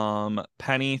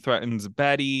 Penny threatens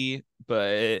Betty,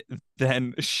 but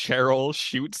then Cheryl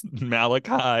shoots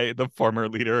Malachi, the former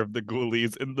leader of the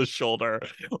Ghoulies, in the shoulder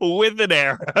with an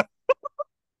arrow.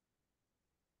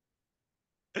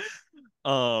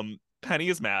 Penny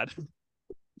is mad.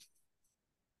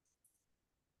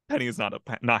 Penny is not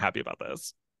happy about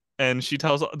this, and she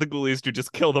tells the Ghoulies to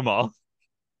just kill them all.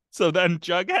 So then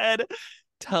Jughead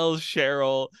tells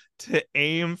Cheryl to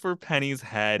aim for Penny's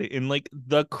head in like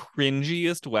the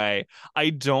cringiest way. I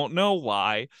don't know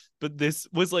why, but this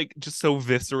was like just so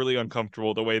viscerally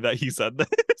uncomfortable the way that he said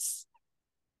this.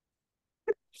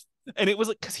 And it was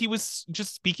like because he was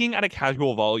just speaking at a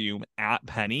casual volume at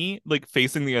Penny, like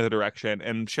facing the other direction,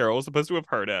 and Cheryl was supposed to have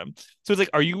heard him. So it's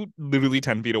like, are you literally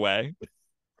 10 feet away?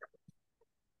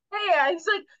 Hey, he's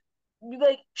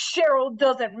like Cheryl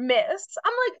doesn't miss.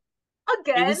 I'm like,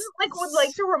 It again, was like would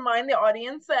like to remind the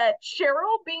audience that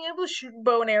Cheryl being able to shoot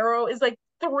bow and arrow is like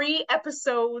 3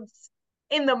 episodes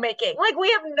in the making. Like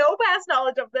we have no past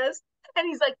knowledge of this. And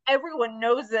he's like, everyone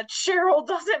knows that Cheryl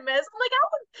doesn't miss. I'm like, how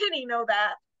would Penny know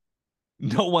that?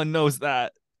 no one knows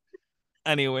that.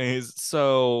 Anyways,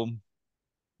 so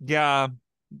yeah,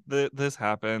 this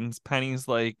happens. Penny's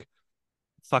like,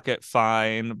 fuck it,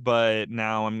 fine, but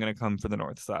now I'm gonna come for the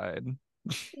north side.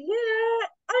 Yeah,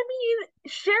 I mean,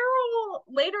 Cheryl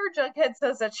later Jughead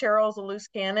says that Cheryl's a loose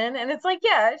cannon, and it's like,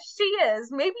 yeah, she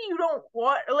is. Maybe you don't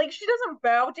want like she doesn't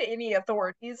bow to any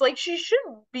authorities. Like she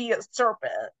shouldn't be a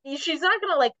serpent. She's not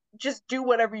gonna like just do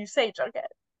whatever you say, Jughead.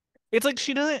 It's like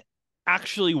she doesn't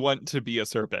actually want to be a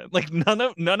serpent. Like none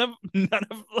of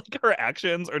like her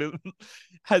actions or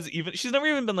has even she's never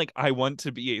even been like I want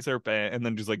to be a serpent and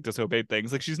then just like disobeyed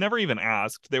things. Like she's never even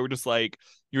asked. They were just like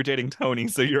you're dating Tony,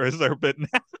 so you're a serpent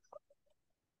now.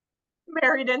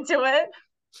 Married into it.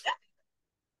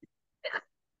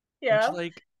 Which Yeah.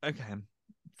 like okay,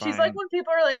 She's like fine. when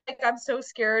people are like, I'm so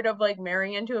scared of like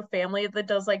marrying into a family that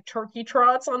does like turkey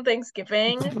trots on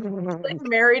Thanksgiving. Like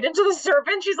married into the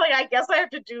serpent. She's like, I guess I have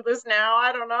to do this now.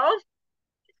 I don't know.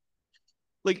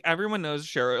 Like everyone knows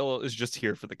Cheryl is just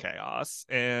here for the chaos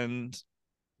and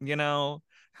you know,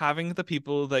 having the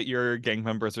people that your gang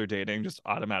members are dating just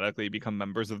automatically become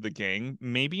members of the gang,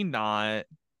 maybe not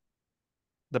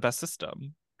the best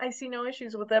system. I see no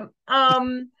issues with them.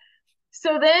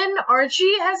 So then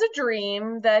Archie has a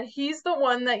dream that he's the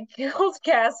one that killed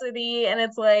Cassidy, and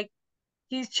it's like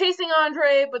he's chasing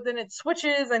Andre, but then it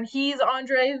switches and he's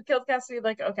Andre who killed Cassidy.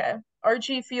 Like, okay,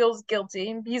 Archie feels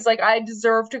guilty. He's like, I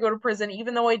deserve to go to prison,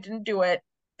 even though I didn't do it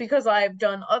because I've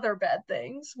done other bad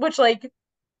things, which like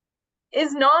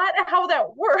is not how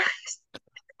that works.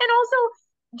 And also,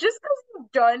 just because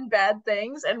you've done bad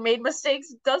things and made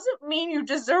mistakes doesn't mean you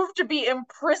deserve to be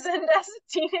imprisoned as a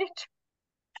teenager.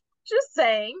 Just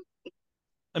saying.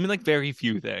 I mean, like, very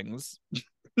few things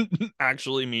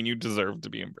actually mean you deserve to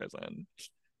be in prison.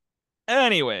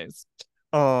 Anyways,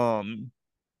 um,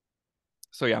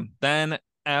 so yeah, then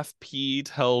FP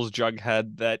tells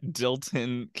Jughead that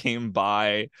Dilton came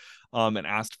by, and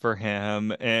asked for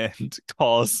him and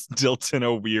calls Dilton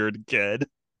a weird kid.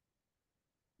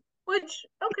 Which,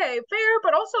 okay, fair,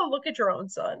 but also look at your own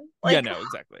son. Yeah, Like, no,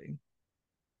 exactly.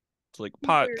 It's like he's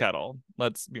pot weird. kettle.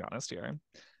 Let's be honest here.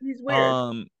 He's weird.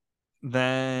 Um,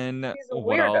 then He's a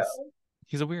what weirdo. else?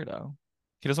 He's a weirdo.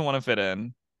 He doesn't want to fit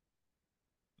in.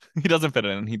 He doesn't fit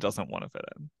in. He doesn't want to fit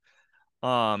in.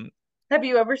 Um, Have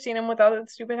you ever seen him without that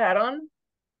stupid hat on?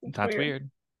 It's that's weird.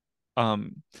 weird.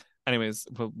 Um, Anyways,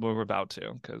 we're about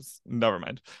to, because never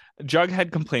mind.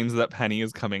 Jughead complains that Penny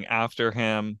is coming after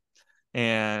him,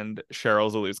 and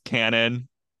Cheryl's a loose cannon.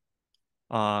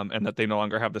 And that they no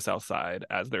longer have the South Side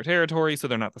as their territory, so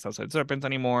they're not the South Side Serpents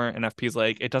anymore. And FP's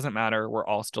like, it doesn't matter, we're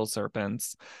all still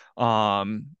serpents.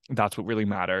 That's what really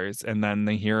matters. And then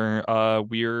they hear a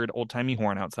weird old-timey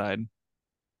horn outside.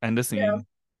 End of Yeah. scene.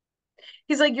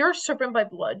 He's like, you're a serpent by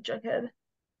blood, Jughead.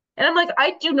 And I'm like,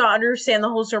 I do not understand the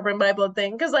whole serpent by blood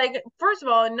thing. Because, like, first of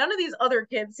all, none of these other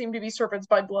kids seem to be serpents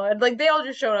by blood. Like, they all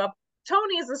just showed up.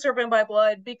 Tony is the serpent by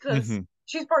blood because Hmm.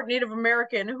 she's part Native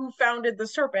American who founded the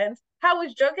serpent. How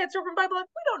is Jughead serpent by blood?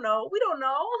 We don't know. We don't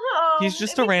know. He's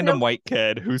just It a makes no random sense. white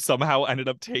kid who somehow ended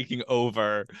up taking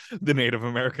over the Native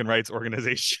American rights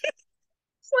organization.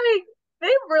 Like,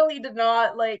 they really did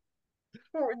not, like,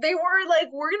 they were like,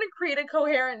 we're going to create a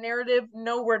coherent narrative.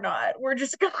 No, we're not. We're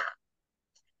just going to,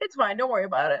 it's fine. Don't worry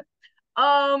about it.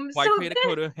 Why So create a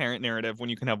then, coherent narrative when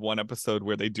you can have one episode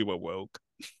where they do a woke?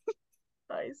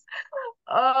 nice.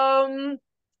 Um,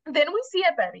 then we see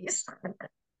at Betty's.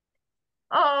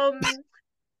 Um,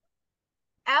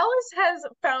 Alice has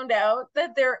found out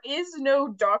that there is no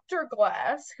Dr.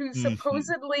 Glass, who's Hmm.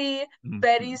 supposedly Hmm.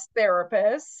 Betty's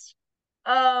therapist.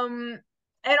 Um,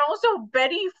 and also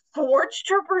Betty forged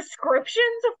her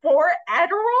prescriptions for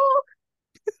Adderall,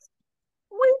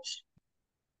 which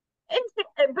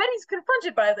and Betty's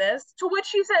confronted by this, to which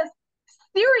she says,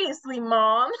 seriously,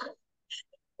 Mom,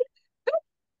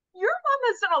 your mom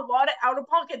has done a lot of out of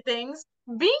pocket things.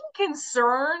 Being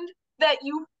concerned that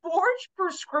you forged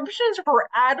prescriptions for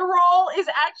Adderall is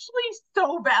actually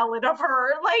so valid of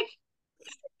her. Like,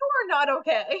 you are not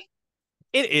okay.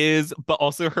 It is, but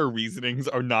also her reasonings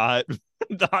are not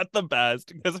not the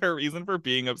best, because her reason for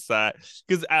being upset,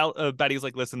 because Betty's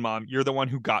like, listen, Mom, you're the one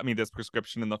who got me this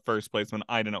prescription in the first place when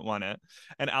I didn't want it.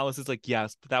 And Alice is like,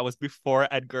 yes, but that was before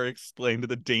Edgar explained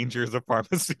the dangers of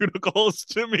pharmaceuticals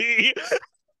to me.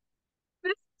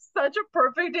 This is such a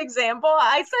perfect example.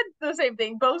 I said the same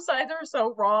thing. Both sides are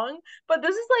so wrong, but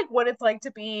this is like what it's like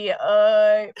to be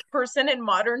a person in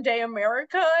modern day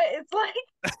America. It's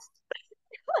like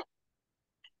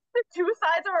the two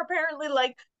sides are apparently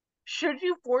like, should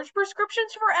you forge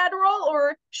prescriptions for Adderall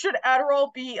or should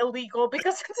Adderall be illegal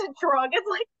because it's a drug? It's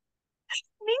like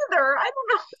neither. I don't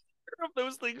know. Of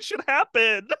those things should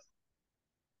happen.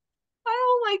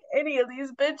 I don't like any of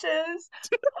these bitches.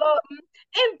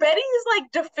 And Betty's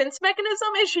like defense mechanism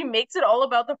is she makes it all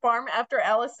about the farm after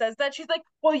Alice says that. She's like,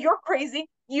 well, you're crazy.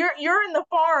 You're in the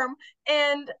farm.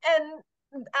 And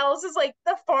Alice is like,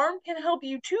 the farm can help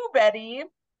you too, Betty.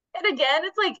 And again,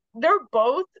 it's like they're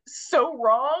both so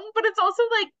wrong, but it's also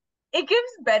like it gives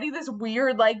Betty this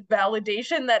weird like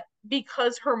validation that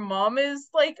because her mom is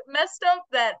like messed up,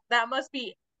 that must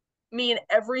be mean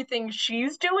everything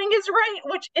she's doing is right,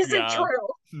 which isn't Yeah. true.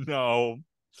 No.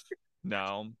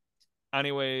 No.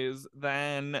 Anyways,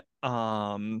 then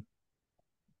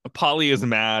Polly is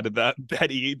mad that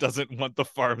Betty doesn't want the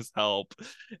farm's help,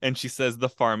 and she says the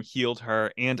farm healed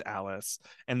her and Alice,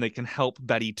 and they can help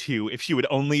Betty too if she would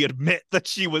only admit that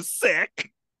she was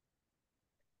sick.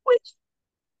 Which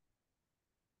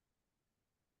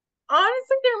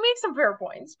honestly, there makes some fair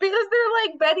points because they're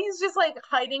like Betty's just like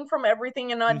hiding from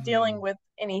everything and not dealing Mm-hmm. with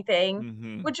anything,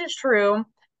 Mm-hmm. which is true.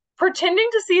 Pretending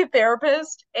to see a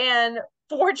therapist and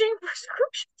forging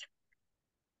prescriptions.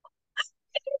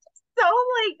 So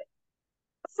like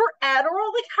for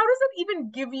Adderall, like how does that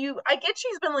even give you? I get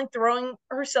she's been like throwing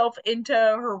herself into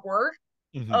her work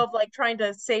Mm-hmm. of like trying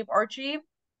to save Archie,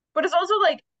 but it's also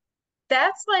like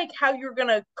that's like how you're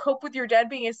gonna cope with your dad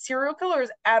being a serial killer is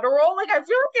Adderall. Like I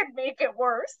feel like it'd make it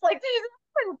worse. Like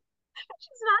she's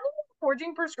not even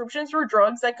forging prescriptions for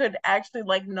drugs that could actually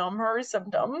like numb her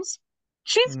symptoms.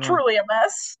 She's No. truly a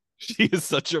mess. She is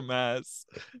such a mess.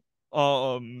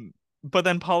 But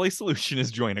then Polly's solution is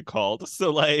join a cult.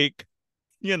 So like,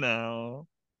 you know,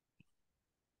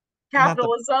 not the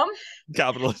Capitalism.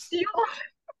 capitalist. You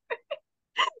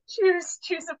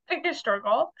choose a pick a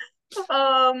struggle.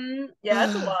 Yeah,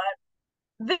 it's a lot.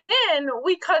 Then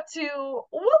we cut to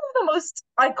one of the most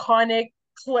iconic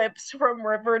clips from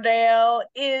Riverdale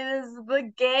is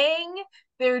the gang.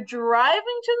 They're driving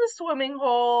to the swimming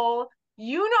hole.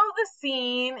 You know the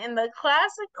scene in the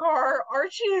classic car.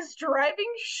 Archie is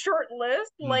driving shirtless,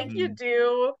 like Mm-hmm. you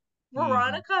do. Mm-hmm.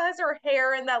 Veronica has her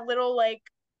hair in that little, like,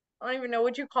 I don't even know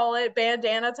what you call it,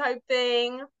 bandana type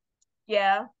thing.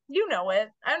 Yeah, you know it.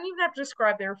 I don't even have to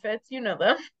describe their fits. You know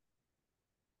them.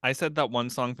 I said that one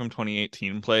song from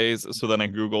 2018 plays, so then I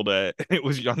Googled it. It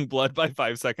was Young Blood by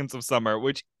 5 Seconds of Summer,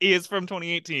 which is from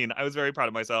 2018. I was very proud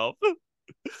of myself.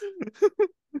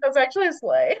 That's actually a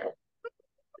sleigh.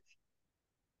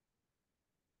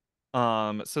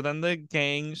 So then the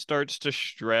gang starts to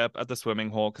strip at the swimming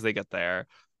hole because they get there.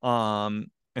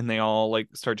 And they all like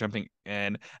start jumping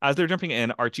in. As they're jumping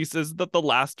in, Archie says that the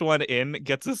last one in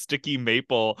gets a sticky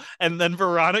maple, and then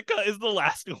Veronica is the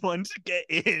last one to get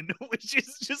in, which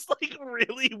is just like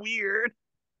really weird.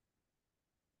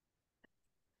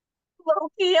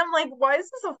 Low-key, I'm like, why is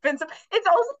this offensive? It's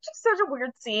also just such a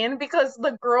weird scene because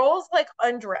the girls like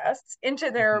undress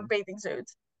into their Mhm. bathing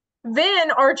suits.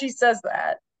 Then Archie says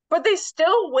that, but they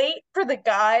still wait for the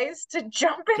guys to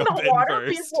jump in Jump the in water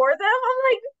first. before them. I'm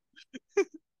like,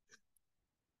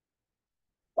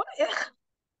 what?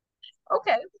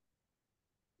 Okay.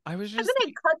 I was And then just it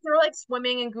like, cuts, they're like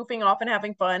swimming and goofing off and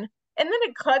having fun. And then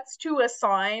it cuts to a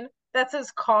sign that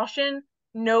says caution,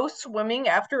 no swimming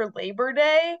after Labor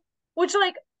Day, which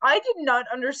like I did not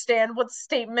understand what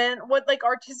like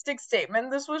artistic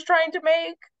statement this was trying to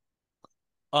make.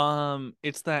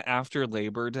 it's that after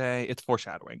Labor Day, it's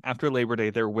foreshadowing. After Labor Day,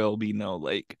 there will be no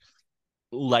like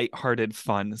lighthearted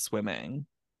fun swimming.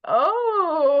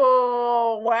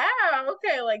 Oh, wow.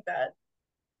 Okay, I like that.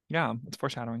 Yeah, it's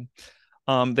foreshadowing.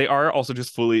 They are also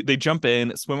just fully they jump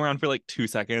in, swim around for like 2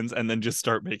 seconds, and then just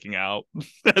start making out.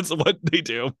 That's what they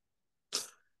do.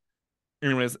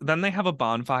 Anyways, then they have a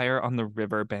bonfire on the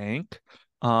riverbank.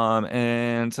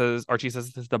 And says Archie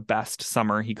says this is the best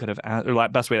summer he could have asked, or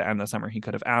best way to end the summer he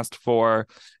could have asked for.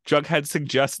 Jughead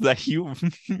suggests that he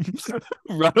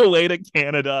run away to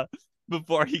Canada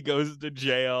before he goes to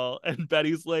jail. And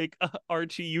Betty's like,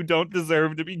 Archie, you don't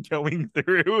deserve to be going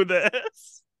through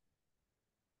this.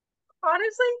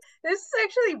 Honestly, this is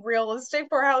actually realistic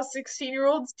for how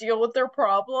 16-year-olds deal with their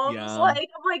problems. Yeah. Like,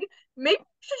 I'm like, maybe we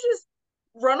should just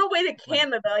run away to Like,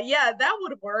 Canada. Yeah, that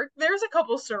would work. There's a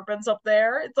couple serpents up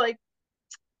there. It's like,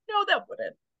 no, that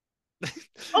wouldn't.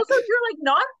 Also, you're like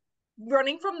not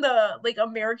running from the like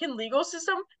American legal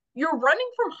system. You're running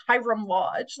from Hiram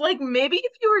Lodge. Like maybe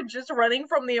if you were just running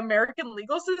from the American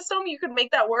legal system, you could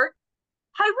make that work.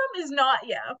 Hiram is not,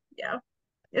 yeah, yeah.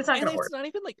 It's not and gonna it's work. not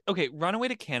even like, okay, run away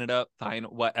to Canada, fine,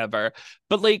 whatever.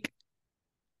 But like,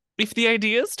 if the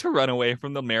idea is to run away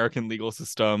from the American legal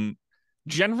system,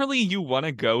 generally you want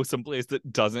to go someplace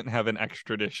that doesn't have an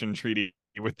extradition treaty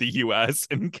with the US,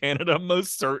 and Canada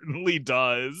most certainly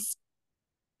does.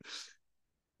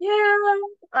 Yeah,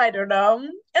 I don't know.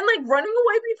 And like running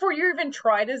away before you're even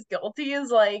tried as guilty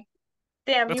is like,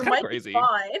 damn, That's you kind of might be crazy.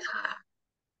 fine.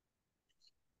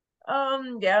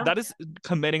 Yeah. That is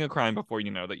committing a crime before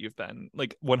you know that you've been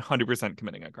like 100%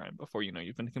 committing a crime before you know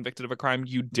you've been convicted of a crime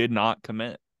you did not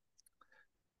commit.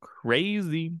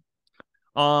 Crazy.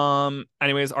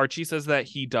 Anyways, Archie says that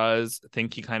he does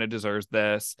think he kind of deserves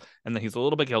this and that he's a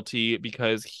little bit guilty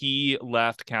because he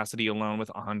left Cassidy alone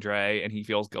with Andre and he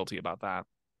feels guilty about that.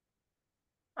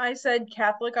 I said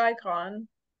Catholic icon.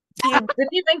 He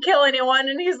didn't even kill anyone,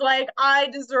 and he's like, I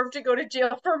deserve to go to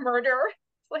jail for murder.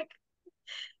 Like,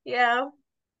 yeah,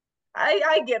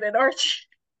 I get it, Archie.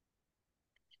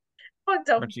 Fucked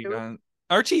up, Archie dude. got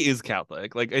Archie is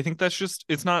Catholic. Like I think that's just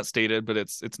it's not stated, but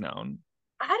it's known.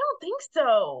 I don't think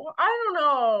so. I don't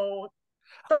know.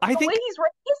 I The way think he's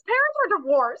raised, his parents are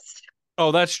divorced.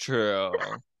 oh, that's true.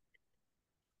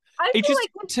 I It feel just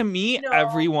like to me, no,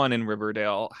 everyone in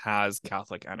Riverdale has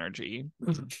Catholic energy.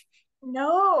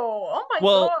 no. Oh my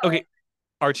Well, God. okay,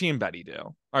 Archie and Betty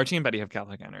do. Archie and Betty have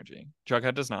Catholic energy.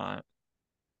 Jughead does not.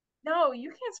 No, you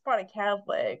can't spot a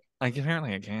Catholic. Like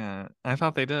apparently I can't. I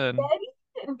thought they did.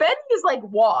 Betty is like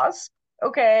Wasp,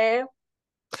 okay?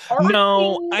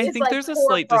 No, Archie I is think like there's a poor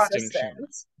slight distinction.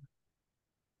 Protestant.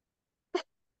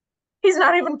 He's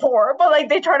not even poor, but like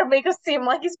they try to make us seem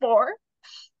like he's poor.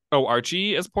 Oh,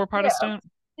 Archie is poor Yeah, Protestant?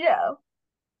 yeah.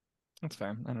 That's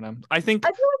fair. I don't know. I think I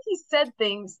feel like he said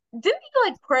things. Didn't he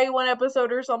like pray one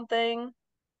episode or something?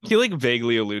 he like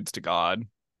vaguely alludes to God.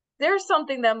 There's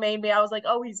something that made me, I was like,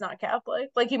 oh, he's not Catholic.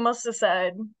 Like he must have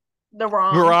said the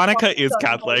wrong Father, Veronica is Son,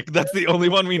 and Holy Catholic. That's Spirit. the only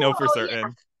one we know for Well, yeah,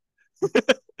 certain.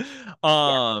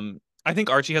 yeah, I think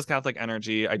Archie has Catholic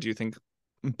energy. I do think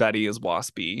Betty is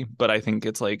waspy, but I think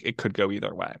it's like it could go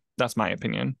either way. That's my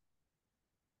opinion.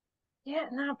 yeah.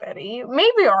 Not Betty.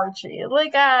 Maybe Archie.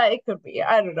 Like, it could be.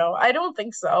 I don't know. I don't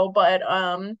think so, but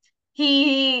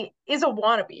he is a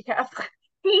wannabe Catholic.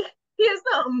 He he has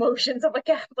the emotions of a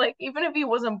Catholic, even if he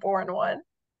wasn't born one.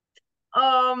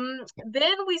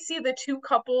 Then we see the two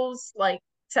couples like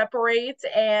separate,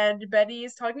 and Betty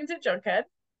is talking to Jughead,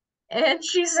 and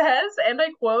she says, and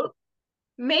I quote,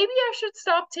 "Maybe I should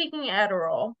stop taking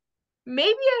Adderall. Maybe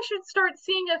I should start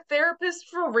seeing a therapist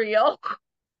for real."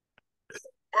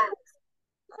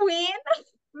 Queen,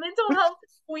 mental health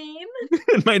queen.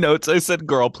 In my notes, I said,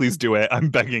 "Girl, please do it. I'm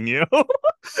begging you."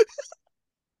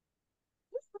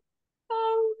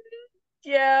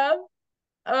 Yeah.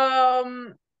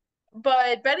 Um,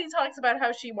 but Betty talks about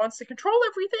how she wants to control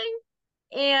everything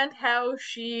and how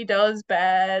she does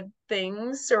bad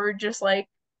things or just like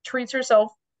treats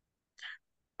herself.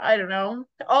 I don't know.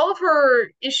 All of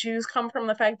her issues come from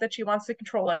the fact that she wants to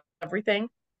control everything,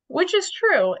 which is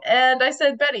true. And I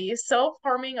said, Betty,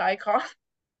 self-harming icon,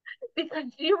 because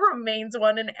she remains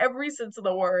one in every sense of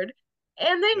the word.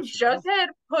 And Yes, then she does. Jughead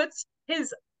puts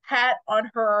his hat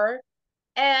on her,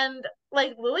 and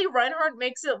like Lily Reinhardt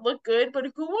makes it look good, but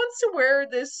who wants to wear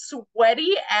this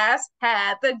sweaty ass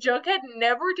hat that Jughead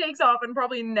never takes off and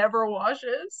probably never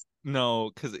washes?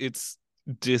 No, because it's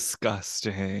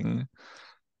disgusting.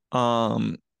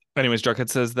 Um, anyways, Jughead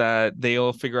says that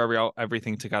they'll figure out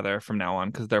everything together from now on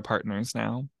because they're partners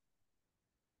now.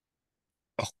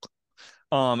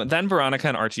 Then Veronica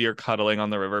and Archie are cuddling on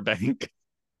the riverbank.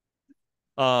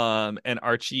 And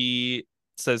Archie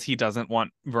says he doesn't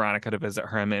want Veronica to visit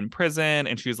him in prison,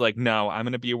 and she's like, "No, I'm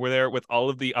gonna be over there with all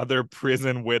of the other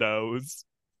prison widows."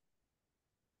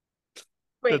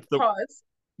 Wait, That's the pause.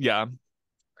 yeah.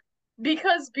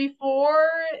 Because before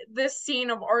this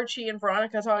scene of Archie and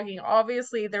Veronica talking,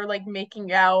 obviously they're like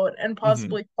making out and Hmm.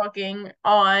 possibly fucking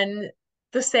on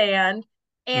the sand.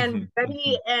 Hmm. And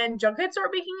Betty Hmm. and Jughead start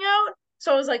making out.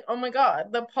 So I was like, oh my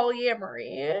God, the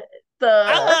polyamory, the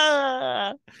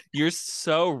Ah, you're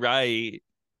so right.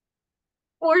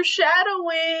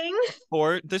 foreshadowing.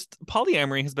 For this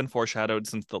polyamory has been foreshadowed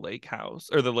since the lake house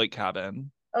or the lake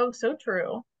cabin Oh, so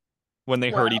true. when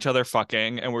they Wow, heard each other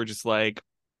fucking and were just like,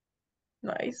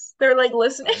 nice. They're like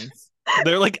listening. nice.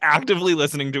 They're like actively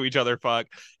listening to each other fuck.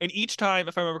 And each time,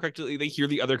 if I remember correctly, they hear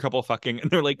the other couple fucking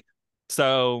and they're like,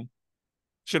 so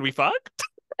should we fuck?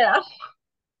 Yeah.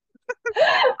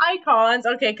 Icons.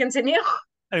 Okay, continue.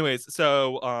 Anyways,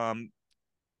 then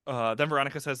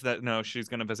Veronica says that no, she's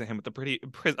gonna visit him with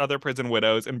the other prison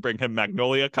widows and bring him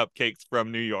magnolia cupcakes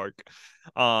from New York.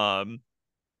 Um,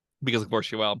 because of course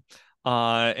she will.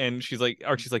 And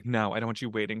Archie's like, no, I don't want you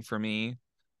waiting for me.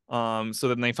 So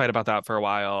then they fight about that for a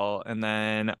while, and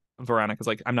then Veronica's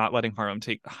like, I'm not letting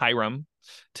Hiram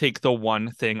take the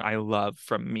one thing I love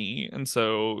from me, and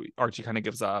so Archie kind of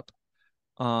gives up.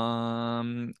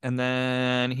 And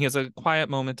then he has a quiet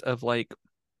moment of like,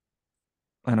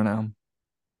 I don't know,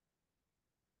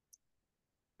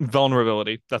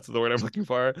 vulnerability. That's the word I'm looking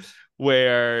for,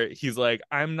 where he's like,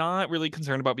 I'm not really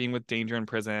concerned about being with danger in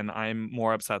prison. I'm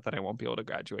more upset that I won't be able to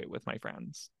graduate with my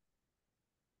friends.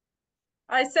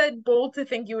 I said bold to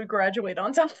think you would graduate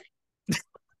on something,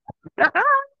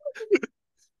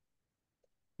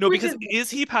 No, which because is is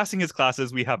he passing his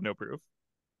classes? We have no proof.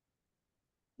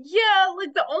 yeah,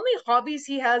 like the only hobbies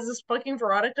he has is fucking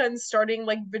Veronica and starting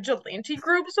like vigilante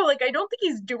groups. So like I don't think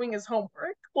he's doing his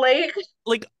homework. Like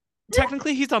Like,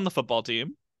 technically, he's on the football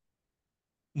team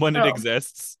when it oh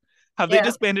exists. Have they yeah,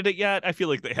 disbanded it yet? I feel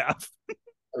like they have.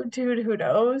 dude, who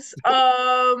knows?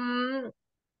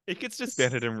 It gets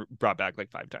disbanded and brought back like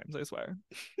 5 times, I swear.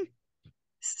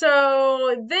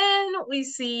 So then we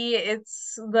see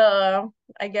it's the,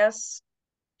 I guess,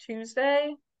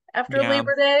 Tuesday after Yeah.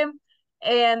 Labor Day,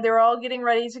 and they're all getting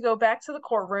ready to go back to the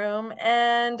courtroom.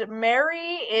 And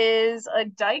Mary is a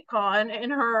daikon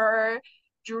in her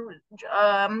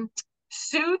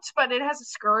suit, but it has a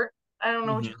skirt. I don't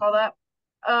know what you Hmm. call that.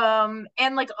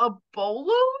 And like a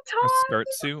bolo A tie. skirt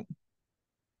suit.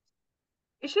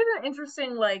 She has an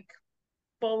interesting like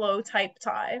bolo type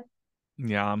tie.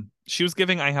 Yeah. She was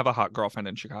giving I have a hot girlfriend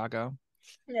in Chicago.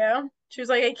 Yeah. She was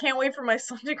like, I can't wait for my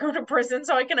son to go to prison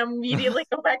so I can immediately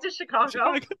go back to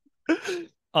Chicago. Chicago.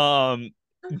 Um,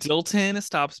 Dilton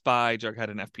stops by Jughead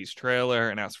and FP's trailer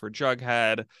and asks for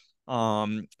Jughead.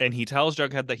 And he tells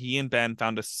Jughead that he and Ben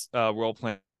found a role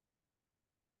playing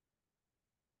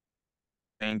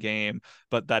game,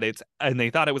 but that and they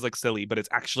thought it was like silly, but it's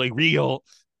actually real.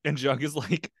 And Jug is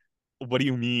like, what do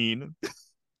you mean?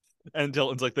 And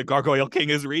Dilton's like, the Gargoyle King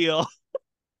is real.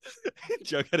 And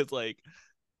Jughead is like,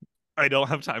 I don't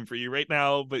have time for you right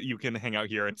now, but you can hang out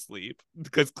here and sleep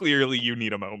because clearly you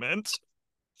need a moment.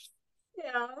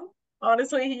 Yeah.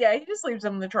 Honestly, yeah, he just leaves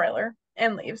him in the trailer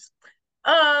and leaves.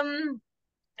 Um,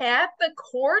 at the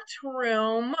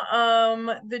courtroom,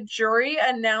 the jury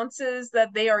announces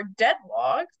that they are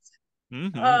deadlocked.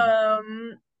 Hmm.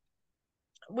 Um,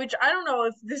 which I don't know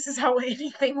if this is how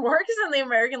anything works in the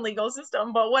American legal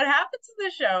system, but what happens in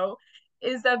the show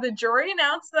is that the jury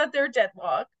announced that they're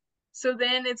deadlocked. So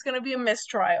then it's going to be a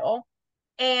mistrial.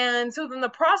 And so then the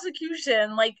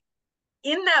prosecution, like,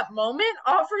 in that moment,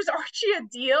 offers Archie a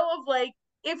deal of like,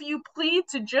 if you plead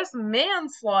to just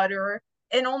manslaughter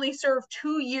and only serve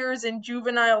 2 years in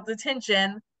juvenile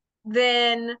detention,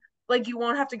 then like you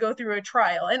won't have to go through a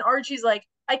trial. And Archie's like,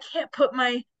 I can't put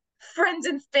my friends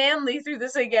and family through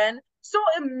this again. So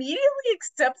immediately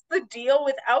accepts the deal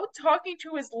without talking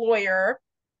to his lawyer.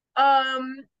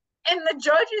 And the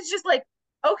judge is just like,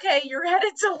 okay, you're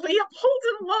headed to Leopold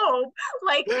and Loeb.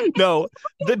 Like, No,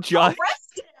 the judge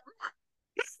arrest him.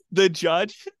 the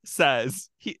judge says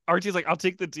Archie's like, I'll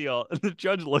take the deal. And the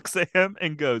judge looks at him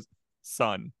and goes,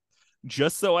 son,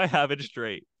 just so I have it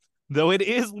straight, though it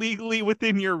is legally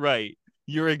within your right,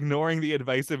 you're ignoring the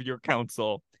advice of your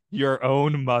counsel, your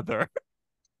own mother.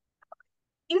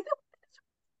 He's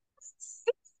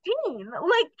 16.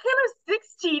 Like, can a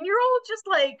 16-year-old just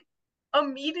like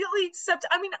immediately accept?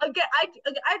 I mean, again,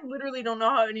 I literally don't know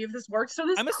how any of this works. So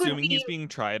this I'm could assuming be, he's being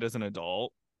tried as an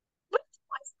adult. but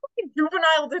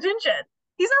juvenile detention.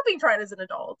 He's not being tried as an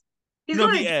adult. He's No,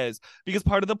 going he to is. Because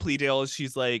part of the plea deal is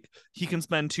she's like, he can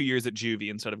spend 2 years at juvie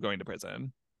instead of going to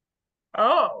prison.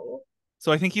 oh,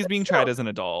 So I think he's but being tried still, as an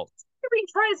adult. being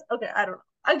tried. Okay, I don't know.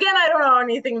 Again, I don't know how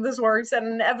anything of this works,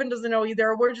 and Evan doesn't know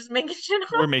either. We're just making shit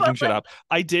We're up. making But shit like, up.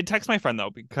 I did text my friend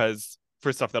though, because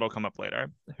for stuff that'll come up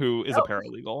later, who is a oh,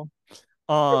 paralegal.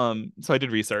 So I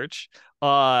did research.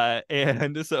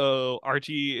 And so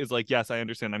Archie is like, yes, I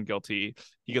understand I'm guilty.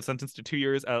 He gets sentenced to 2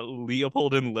 years at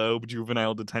Leopold and Loeb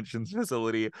Juvenile Detention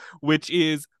Facility, which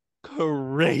is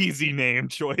crazy name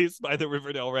choice by the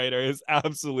Riverdale writers.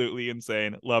 Absolutely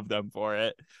insane. Love them for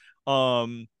it.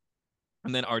 Um,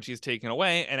 and then Archie's taken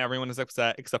away, and everyone is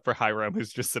upset except for Hiram,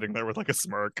 who's just sitting there with like a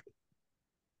smirk.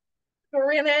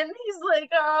 Brennan, he's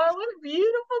like, oh, what a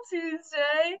beautiful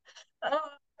Tuesday. Um,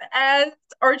 as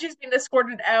Archie's being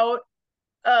escorted out,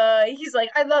 he's like,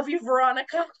 I love you,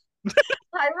 Veronica.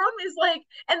 Hiram is like,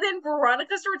 and then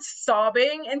Veronica starts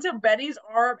sobbing into Betty's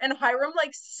arm, and Hiram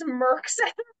like smirks at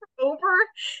her over,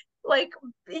 like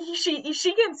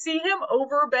she can see him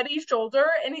over Betty's shoulder,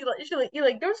 and he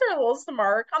like gives her a little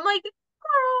smirk. I'm like,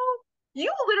 girl,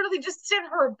 you literally just sent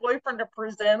her boyfriend to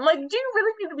prison. Like, do you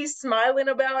really need to be smiling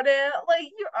about it? Like,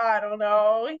 I don't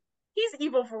know. He's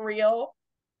evil for real.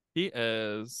 He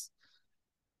is.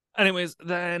 Anyways,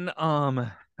 then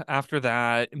after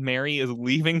that, Mary is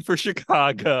leaving for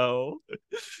Chicago.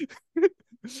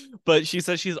 But she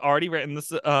says she's already written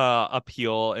this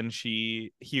appeal and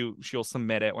she'll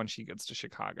submit it when she gets to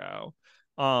Chicago.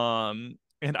 And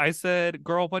I said,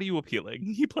 "Girl, what are you appealing?"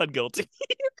 He pled guilty.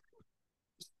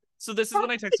 So this is when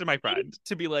I texted my friend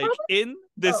to be like, in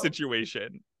this Oh,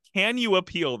 situation, can you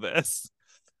appeal this?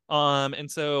 And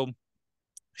so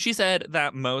she said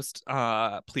that most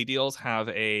plea deals have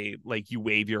a like you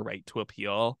waive your right to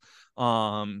appeal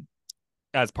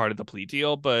as part of the plea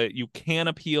deal, but you can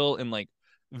appeal in like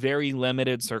very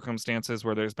limited circumstances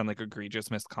where there's been like egregious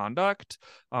misconduct,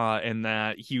 and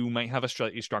that you might have a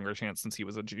slightly stronger chance since he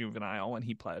was a juvenile when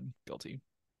he pled guilty.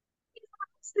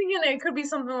 thinking it could be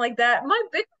something like that. My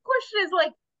big question is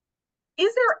like,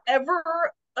 is there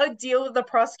ever a deal that the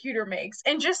prosecutor makes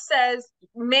and just says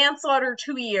manslaughter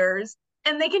 2 years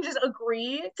and they can just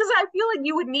agree? Because I feel like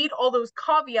you would need all those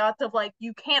caveats of like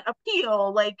you can't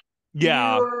appeal, like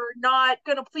Yeah, you're not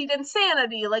gonna plead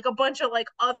insanity, like a bunch of like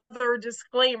other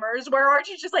disclaimers where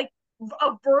Archie's just like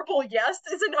a verbal yes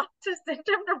is enough to send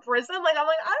him to prison. Like I'm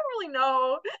like, I don't really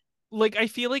know. like I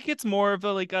feel like it's more of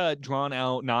a like a drawn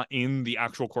out, not in the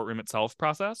actual courtroom itself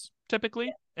process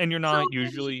typically, and you're So not maybe she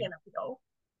usually. can't appeal.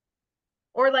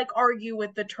 Or like argue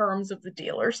with the terms of the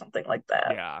deal or something like that.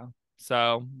 Yeah.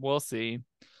 So we'll see.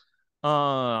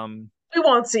 Um, We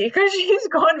won't see because she's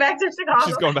going back to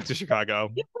she's Chicago. going back to Chicago.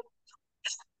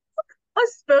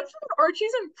 Especially when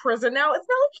Archie's in prison now. It's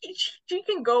not like she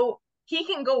can go. He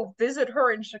can go visit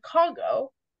her in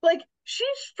Chicago. Like she's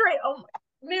straight. Oh my,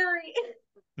 Mary.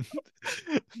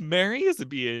 Mary is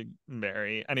being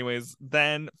Mary. Anyways,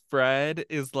 then Fred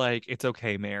is like, it's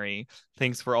okay, Mary.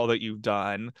 Thanks for all that you've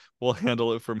done. We'll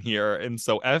handle it from here. And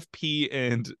so FP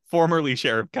and formerly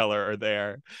Sheriff Keller are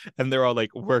there. And they're all like,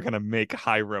 we're going to make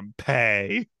Hiram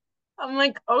pay. I'm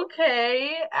like,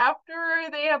 okay. After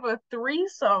they have a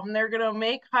threesome, they're gonna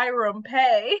make Hiram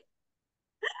pay.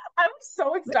 I was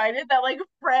so excited that like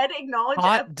Fred acknowledged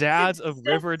Hot FP's dads of existence.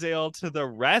 Riverdale to the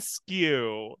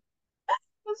rescue. I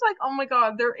was like, oh my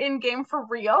god, they're in game for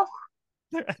real.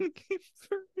 They're endgame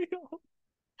for real.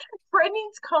 Fred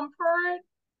needs comfort.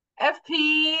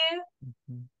 FP,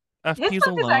 his FP's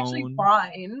life is actually alone.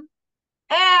 fine.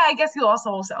 I guess he lost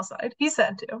the whole South Side. He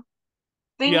said to.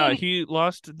 They Yeah, need. he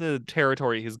lost the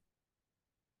territory. His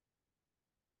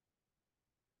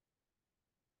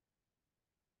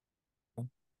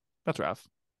That's rough.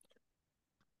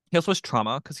 He also has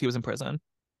trauma because he was in prison.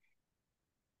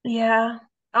 Yeah.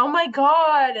 Oh my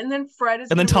God. And then Fred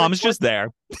is And then gonna be like, Tom's what? just there.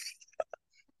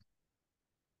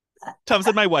 Tom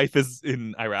said my wife is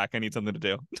in Iraq. I need something to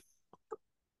do.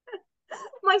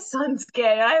 My son's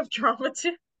gay. I have trauma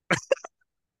too.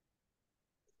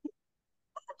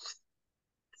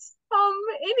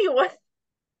 Anyway,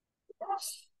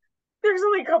 there's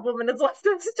only a couple minutes left.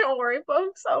 So don't worry,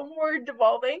 folks. We're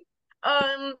devolving.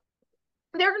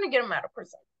 They're gonna get him out of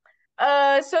prison.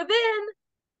 So then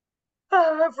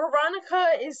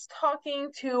Veronica is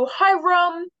talking to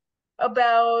Hiram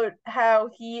about how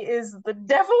he is the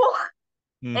devil,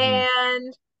 Mm-hmm.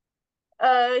 and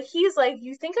he's like,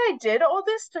 "You think I did all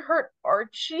this to hurt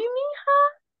Archie,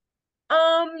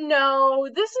 Mija?" No,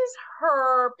 this is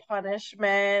her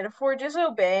punishment for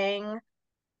disobeying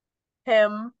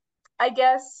him. I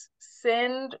guess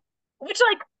sinned, which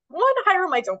like one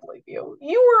Hiram, I don't believe you.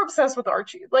 You were obsessed with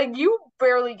Archie. Like you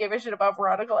barely gave a shit about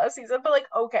Veronica last season, but like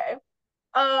okay.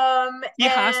 He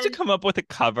has to And come up with a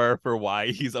cover for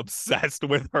why he's obsessed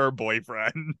with her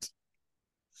boyfriend.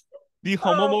 The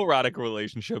um, homoerotic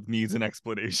relationship needs an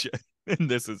explanation, and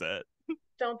this is it.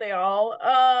 don't they all?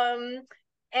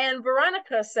 And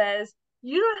Veronica says,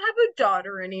 "You don't have a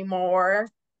daughter anymore,"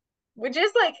 which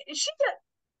is like she.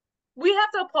 We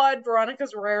have to applaud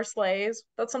Veronica's rare slays.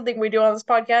 That's something we do on this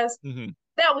podcast. Mm-hmm.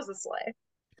 That was a slay.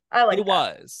 I It like that.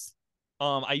 was.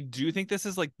 I do think this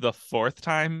is like the fourth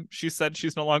time she said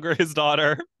she's no longer his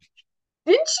daughter.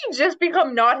 Didn't she just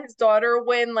become not his daughter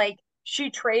when like she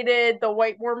traded the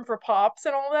white worm for Pops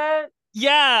and all that?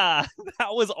 Yeah,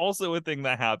 that was also a thing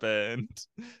that happened.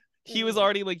 He was Mm.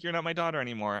 already like, "You're not my daughter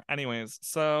anymore." Anyways,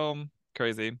 so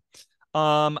crazy.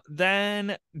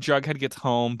 Then Jughead gets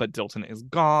home, but Dilton is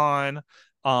gone.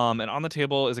 And on the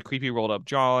table is a creepy rolled up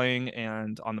drawing,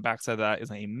 and on the backside of that is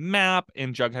a map.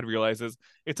 And Jughead realizes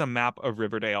it's a map of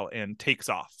Riverdale and takes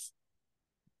off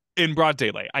in broad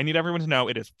daylight. I need everyone to know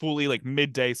it is fully like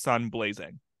midday sun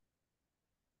blazing.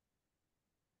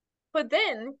 But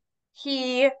then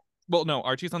he Well, no,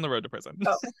 Archie's on the road to prison.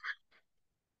 oh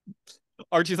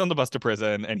Archie's on the bus to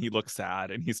prison, and he looks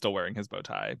sad, and he's still wearing his bow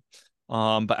tie.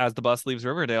 But as the bus leaves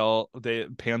Riverdale, they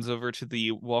pans over to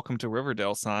the "Welcome to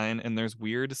Riverdale" sign, and there's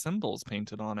weird symbols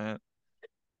painted on it.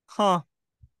 Huh.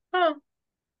 huh.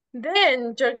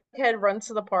 Then Jughead runs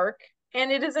to the park,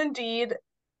 and it is indeed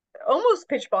almost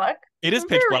pitch black. It is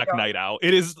pitch Very black dark. night out.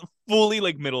 It is fully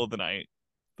like middle of the night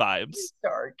vibes. It's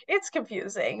dark. It's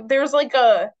confusing. There's like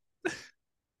a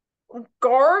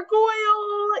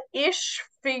gargoyle-ish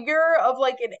figure of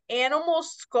like an animal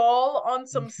skull on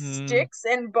some Hmm. sticks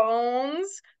and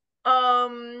bones.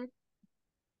 Um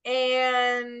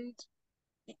and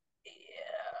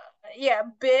yeah,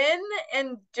 Ben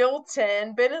and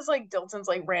Dilton. Ben is like Dilton's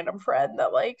like random friend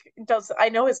that like does I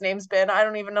know his name's Ben. I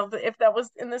don't even know if that was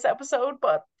in this episode,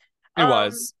 but It um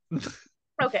was.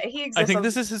 okay, he I exists think on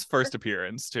this is his first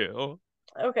appearance too.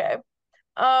 okay.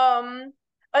 Um,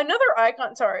 Another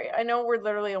icon. Sorry, I know we're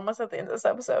literally almost at the end of this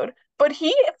episode, but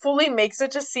he fully makes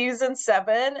it to season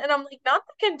 7, and I'm like, not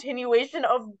the continuation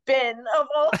of Ben of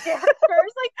all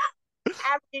characters, like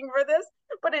asking for this.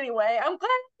 But anyway, I'm glad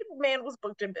the man was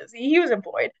booked and busy. He was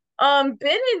employed. Ben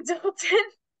and Dilton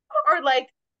are like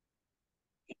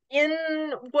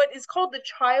in what is called the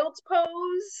child's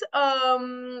pose.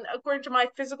 According to my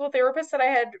physical therapist that I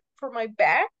had for my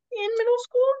back in middle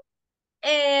school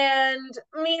and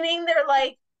meaning they're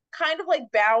like kind of like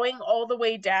bowing all the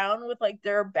way down with like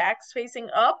their backs facing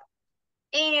up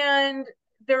and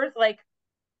there's like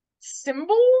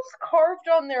symbols carved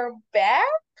on their back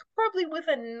probably with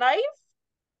a knife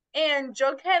and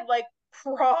Jughead like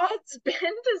prods Ben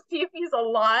to see if he's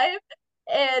alive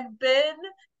and Ben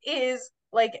is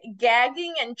like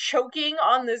gagging and choking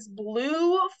on this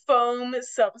blue foam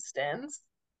substance.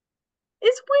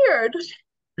 It's weird.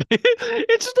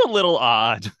 It's just a little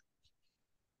odd.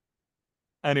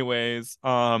 Anyways,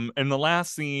 in the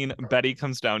last scene, Betty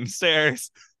comes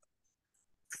downstairs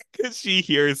because she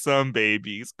hears some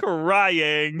babies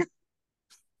crying.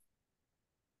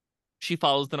 She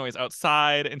follows the noise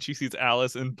outside and she sees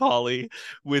Alice and Polly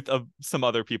with some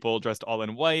other people dressed all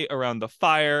in white around the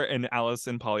fire, and Alice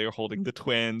and Polly are holding the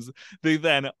twins. They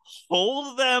then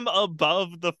hold them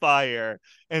above the fire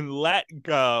and let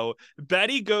go.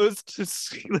 Betty goes to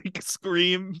like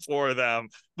scream for them,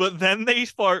 but then they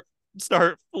start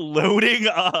floating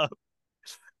up.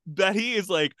 Betty is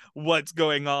like, "What's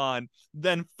going on?"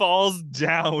 Then falls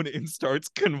down and starts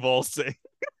convulsing.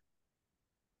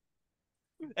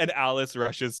 And Alice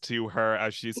rushes to her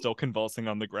as she's still convulsing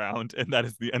on the ground, and that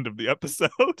is the end of the episode.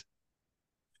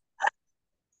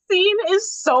 Scene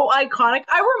is so iconic.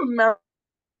 I remember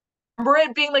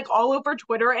it being like all over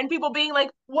Twitter and people being like,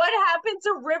 "What happened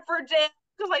to Riverdale?"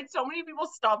 Because like so many people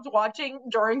stopped watching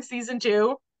during season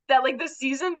 2 that like the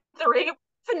season 3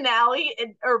 finale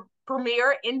or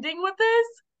premiere ending with this,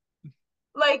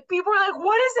 like people were like,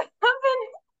 "What is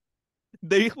happening?"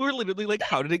 They were literally like,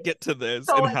 how did it get to this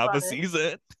So and have a iconic.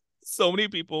 season? So many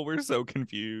people were so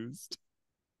confused.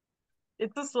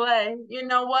 It's a sleigh. You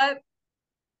know what?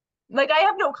 Like I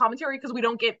have no commentary because we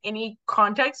don't get any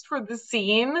context for the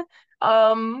scene.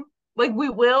 Like we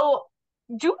will.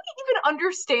 Do we even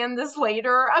understand this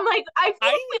later? I'm like, I feel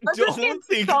I like we understand don't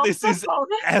think some this is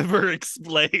components. ever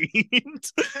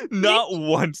explained. Maybe Not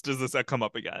once does this come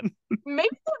up again. maybe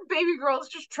the baby girl is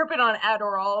just tripping on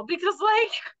Adderall because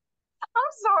like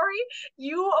I'm sorry,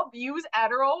 you abuse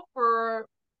Adderall for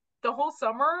the whole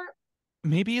summer.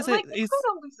 Maybe Like you're is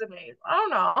gonna hallucinate. I don't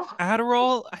know.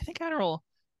 Adderall? I think Adderall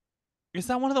is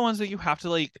that one of the ones that you have to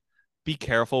like be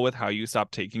careful with how you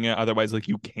stop taking it, otherwise like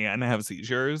you can have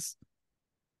seizures.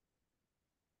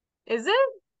 Is it?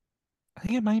 I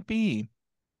think it might be.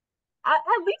 At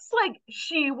least like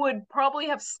she would probably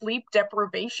have sleep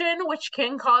deprivation, which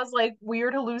can cause like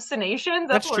weird hallucinations.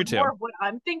 That's That's true what too. more of what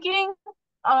I'm thinking.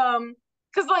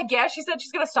 Because like yeah, she said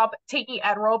she's gonna stop taking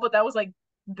Adderall, but that was like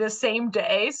the same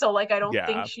day. So like I don't think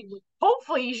Yeah. she would.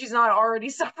 Hopefully she's not already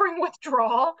suffering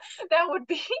withdrawal. That would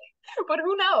be, but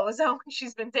who knows how much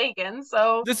she's been taking.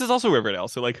 So This is also Riverdale,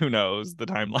 so like who knows the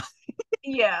timeline.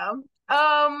 yeah.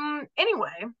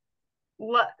 Anyway,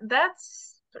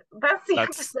 that's the That's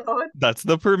episode. that's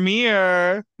the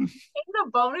premiere. In the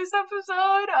bonus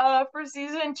episode for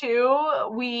season two,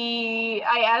 we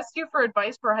I asked you for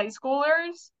advice for high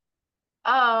schoolers.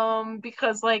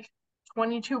 Because like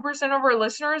 22% of our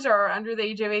listeners are under the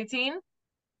age of 18.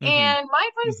 Hmm. And my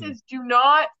Hmm. advice is do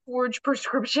not forge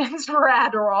prescriptions for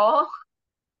Adderall.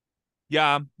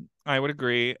 Yeah, I would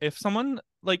agree. If someone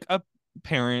like a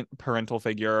parental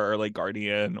figure or like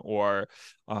guardian or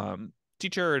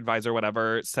teacher or advisor,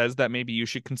 whatever, says that maybe you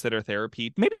should consider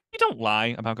therapy, maybe don't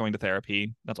lie about going to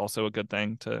therapy. That's also a good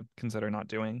thing to consider not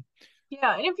doing.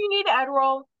 Yeah, and if you need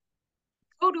Adderall,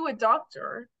 go to a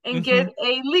doctor and Hmm. get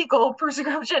a legal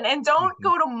prescription and don't Hmm.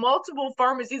 go to multiple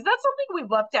pharmacies. That's something we've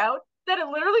left out. That it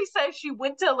literally says she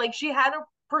went to like she had a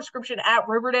prescription at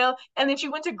Riverdale and then she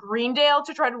went to Greendale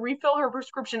to try to refill her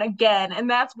prescription again. And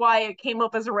that's why it came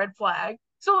up as a red flag.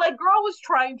 So like girl was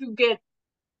trying to get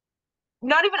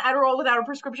not even Adderall without a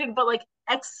prescription, but like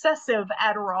excessive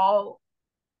Adderall.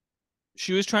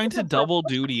 She was trying He's to in trouble. double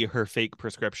duty her fake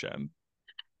prescription.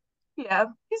 Yeah,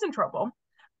 he's in trouble.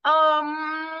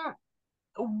 Um,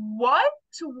 what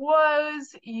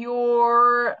was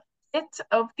your hit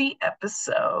of the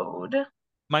episode?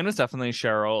 Mine was definitely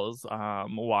Cheryl's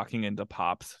walking into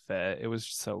Pop's fit. It was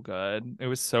so good. It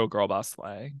was so girl boss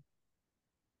slay.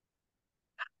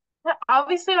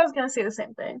 Obviously, I was gonna say the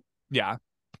same thing. Yeah.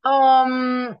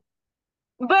 Um,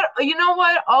 but you know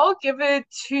what? I'll give it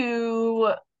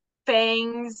to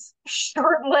Fang's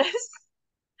shirtless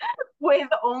with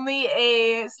only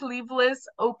a sleeveless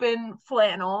open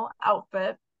flannel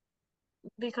outfit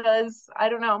because I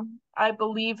don't know. I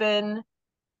believe in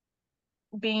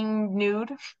being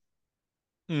nude.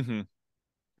 Hmm.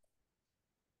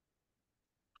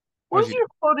 What As was you your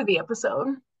quote of the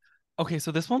episode? Okay,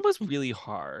 so this one was really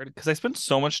hard because I spent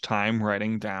so much time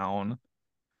writing down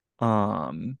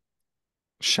um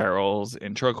Cheryl's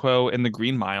intro quote and the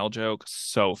Green Mile joke.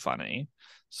 So funny,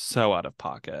 so out of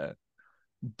pocket.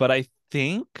 But I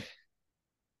think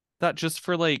that just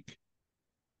for like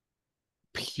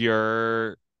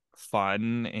pure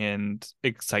fun and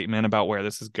excitement about where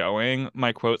this is going,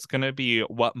 my quote's gonna be,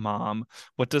 "What mom?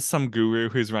 What does some guru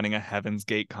who's running a Heaven's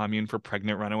Gate commune for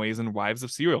pregnant runaways and wives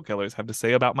of serial killers have to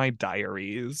say about my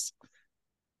diaries?"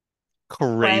 Like,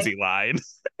 Crazy line.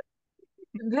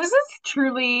 this is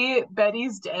truly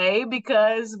Betty's day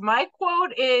because my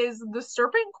quote is the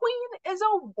Serpent Queen is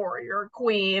a warrior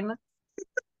queen.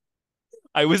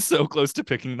 I was so close to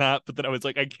picking that, but then I was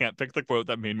like, I can't pick the quote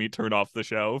that made me turn off the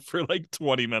show for like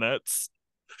 20 minutes.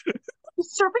 The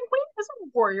Serpent Queen is a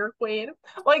warrior queen.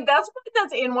 Like that's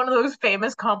in one of those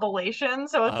famous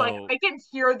compilations. So it's like Oh, I can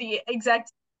hear the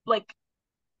exact like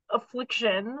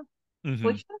affliction. hmm.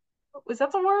 Affliction? Was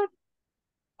that the word?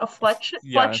 Afflection?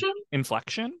 Yeah. Flexion?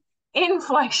 Inflection?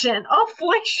 Inflection.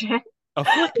 Affliction.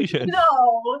 Affliction.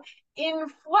 No.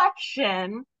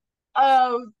 Inflection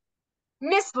of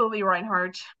Miss Lily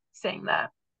Reinhardt saying that.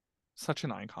 Such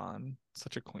an icon.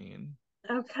 Such a queen.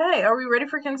 Okay, are we ready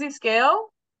for Kinsey Scale?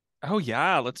 Oh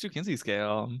yeah, let's do Kinsey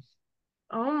scale.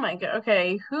 Oh my god.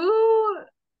 Okay, who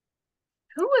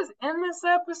was in this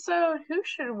episode? Who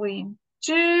should we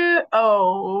do?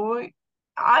 Oh,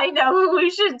 I know who we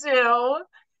should do.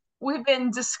 We've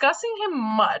been discussing him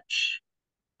much.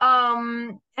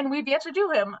 And we've yet to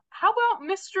do him. How about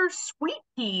Mr. Sweet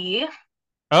Pea?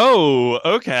 Oh,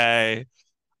 okay.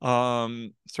 So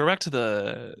we're back to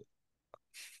the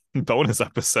bonus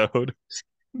episode.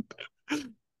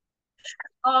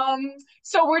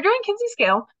 So we're doing Kinsey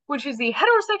scale, which is the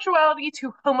heterosexuality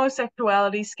to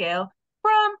homosexuality scale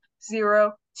from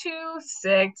 0 to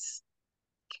 6.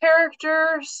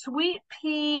 Character Sweet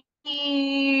Pea,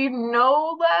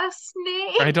 no last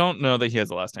name. I don't know that he has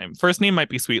a last name. First name might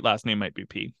be Sweet, last name might be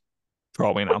P, for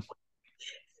all we know.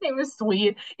 His name is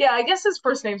Sweet. Yeah, I guess his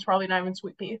first name's probably not even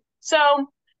Sweet Pea. So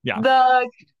Yeah. the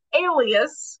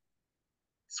alias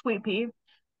Sweet Pea.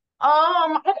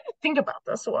 I gotta think about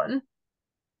this one.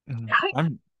 I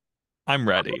I'm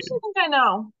ready. actually think I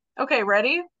know. Okay,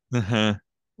 ready? Uh-huh.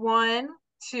 1,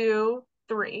 2,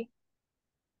 3.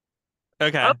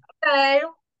 Okay. Okay,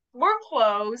 we're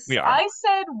close. We are. I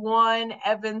said 1,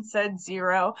 Evan said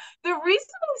 0. The reason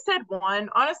I said 1,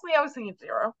 honestly, I was thinking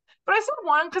 0. But I said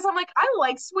 1 because I'm like, I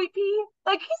like Sweet Pea.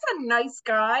 Like, he's a nice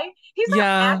guy. He's not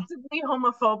Yeah. actively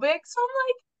homophobic. So I'm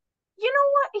like, you know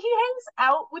what? He hangs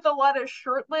out with a lot of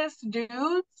shirtless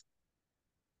dudes.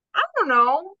 I don't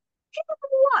know. Give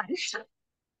him 1.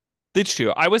 It's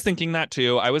true. I was thinking that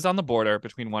too. I was on the border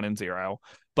between 1 and 0.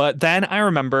 But then I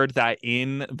remembered that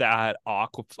in that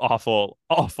awful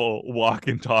walk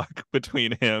and talk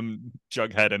between him,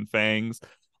 Jughead, and Fangs,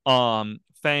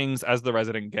 as the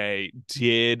resident gay,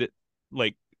 did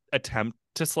like attempt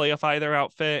to slayify their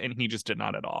outfit, and he just did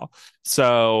not at all.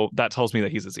 So that tells me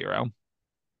that he's a 0.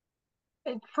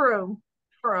 True.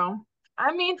 True.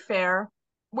 I mean, fair.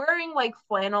 Wearing like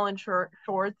flannel and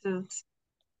shorts is,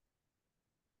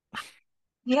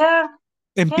 yeah,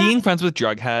 And yeah. being friends with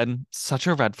Jughead, such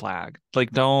a red flag.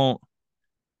 Like, don't, I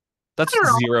that's don't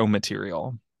know. 0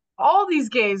 material. All these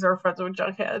gays are friends with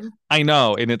Jughead. I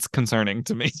know, and it's concerning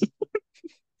to me.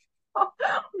 I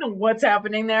don't know what's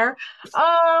happening there.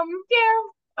 Yeah,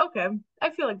 okay. I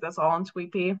feel like that's all on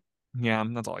Sweet Pea. Yeah,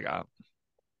 that's all I got.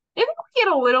 I think we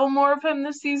get a little more of him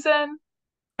this season,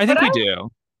 I but think we do.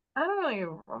 I don't really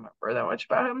remember that much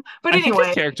about him. But I think his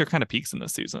anyway, character kind of peaks in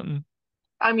this season.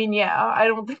 I mean, yeah, I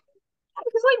don't think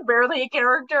he's like barely a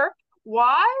character.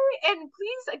 Why? And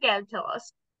please, again, tell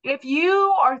us if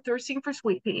you are thirsting for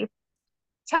Sweet Pea.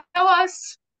 Tell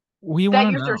us We that want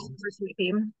to you're know. thirsting for Sweet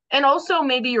Pea, and also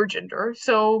maybe your gender,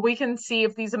 so we can see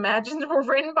if these imagines were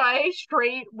written by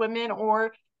straight women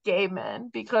or gay men,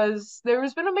 because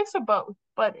there's been a mix of both.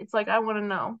 But it's like I want to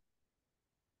know.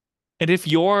 And if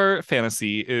your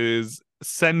fantasy is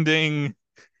sending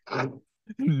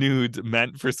nudes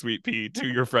meant for Sweet Pea to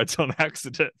your friends on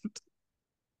accident,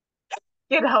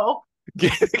 You know,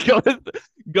 go,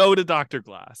 go to Dr.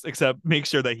 Glass, except make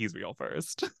sure that he's real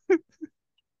first.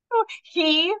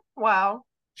 wow,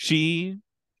 She,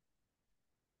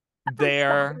 stopping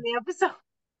there. the episode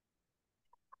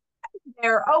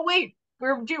there. Oh wait,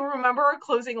 do you remember our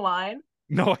closing line?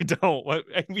 No, I don't. What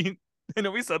I mean, I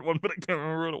know we said one, but I can't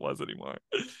remember what it was anymore.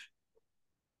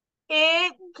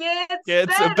 It gets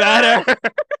It's better. better.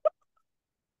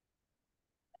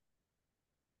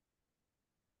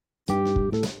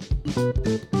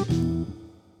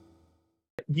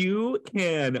 You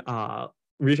can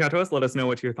reach out to us, let us know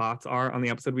what your thoughts are on the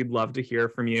episode. We'd love to hear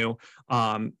from you.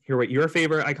 Hear what your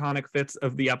favorite iconic fits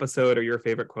of the episode or your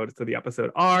favorite quotes of the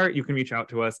episode are. You can reach out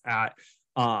to us at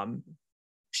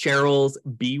Cheryl's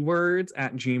B words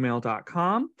at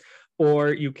gmail.com,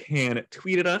 or you can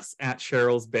tweet at us at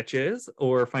Cheryl's Bitches,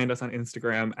 or find us on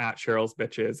Instagram at Cheryl's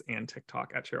Bitches and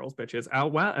TikTok at Cheryl's Bitches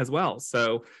as well.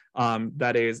 So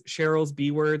that is Cheryl's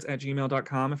B words at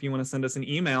gmail.com if you want to send us an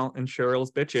email, and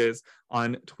Cheryl's Bitches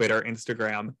on Twitter,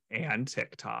 Instagram, and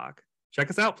TikTok. Check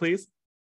us out, please.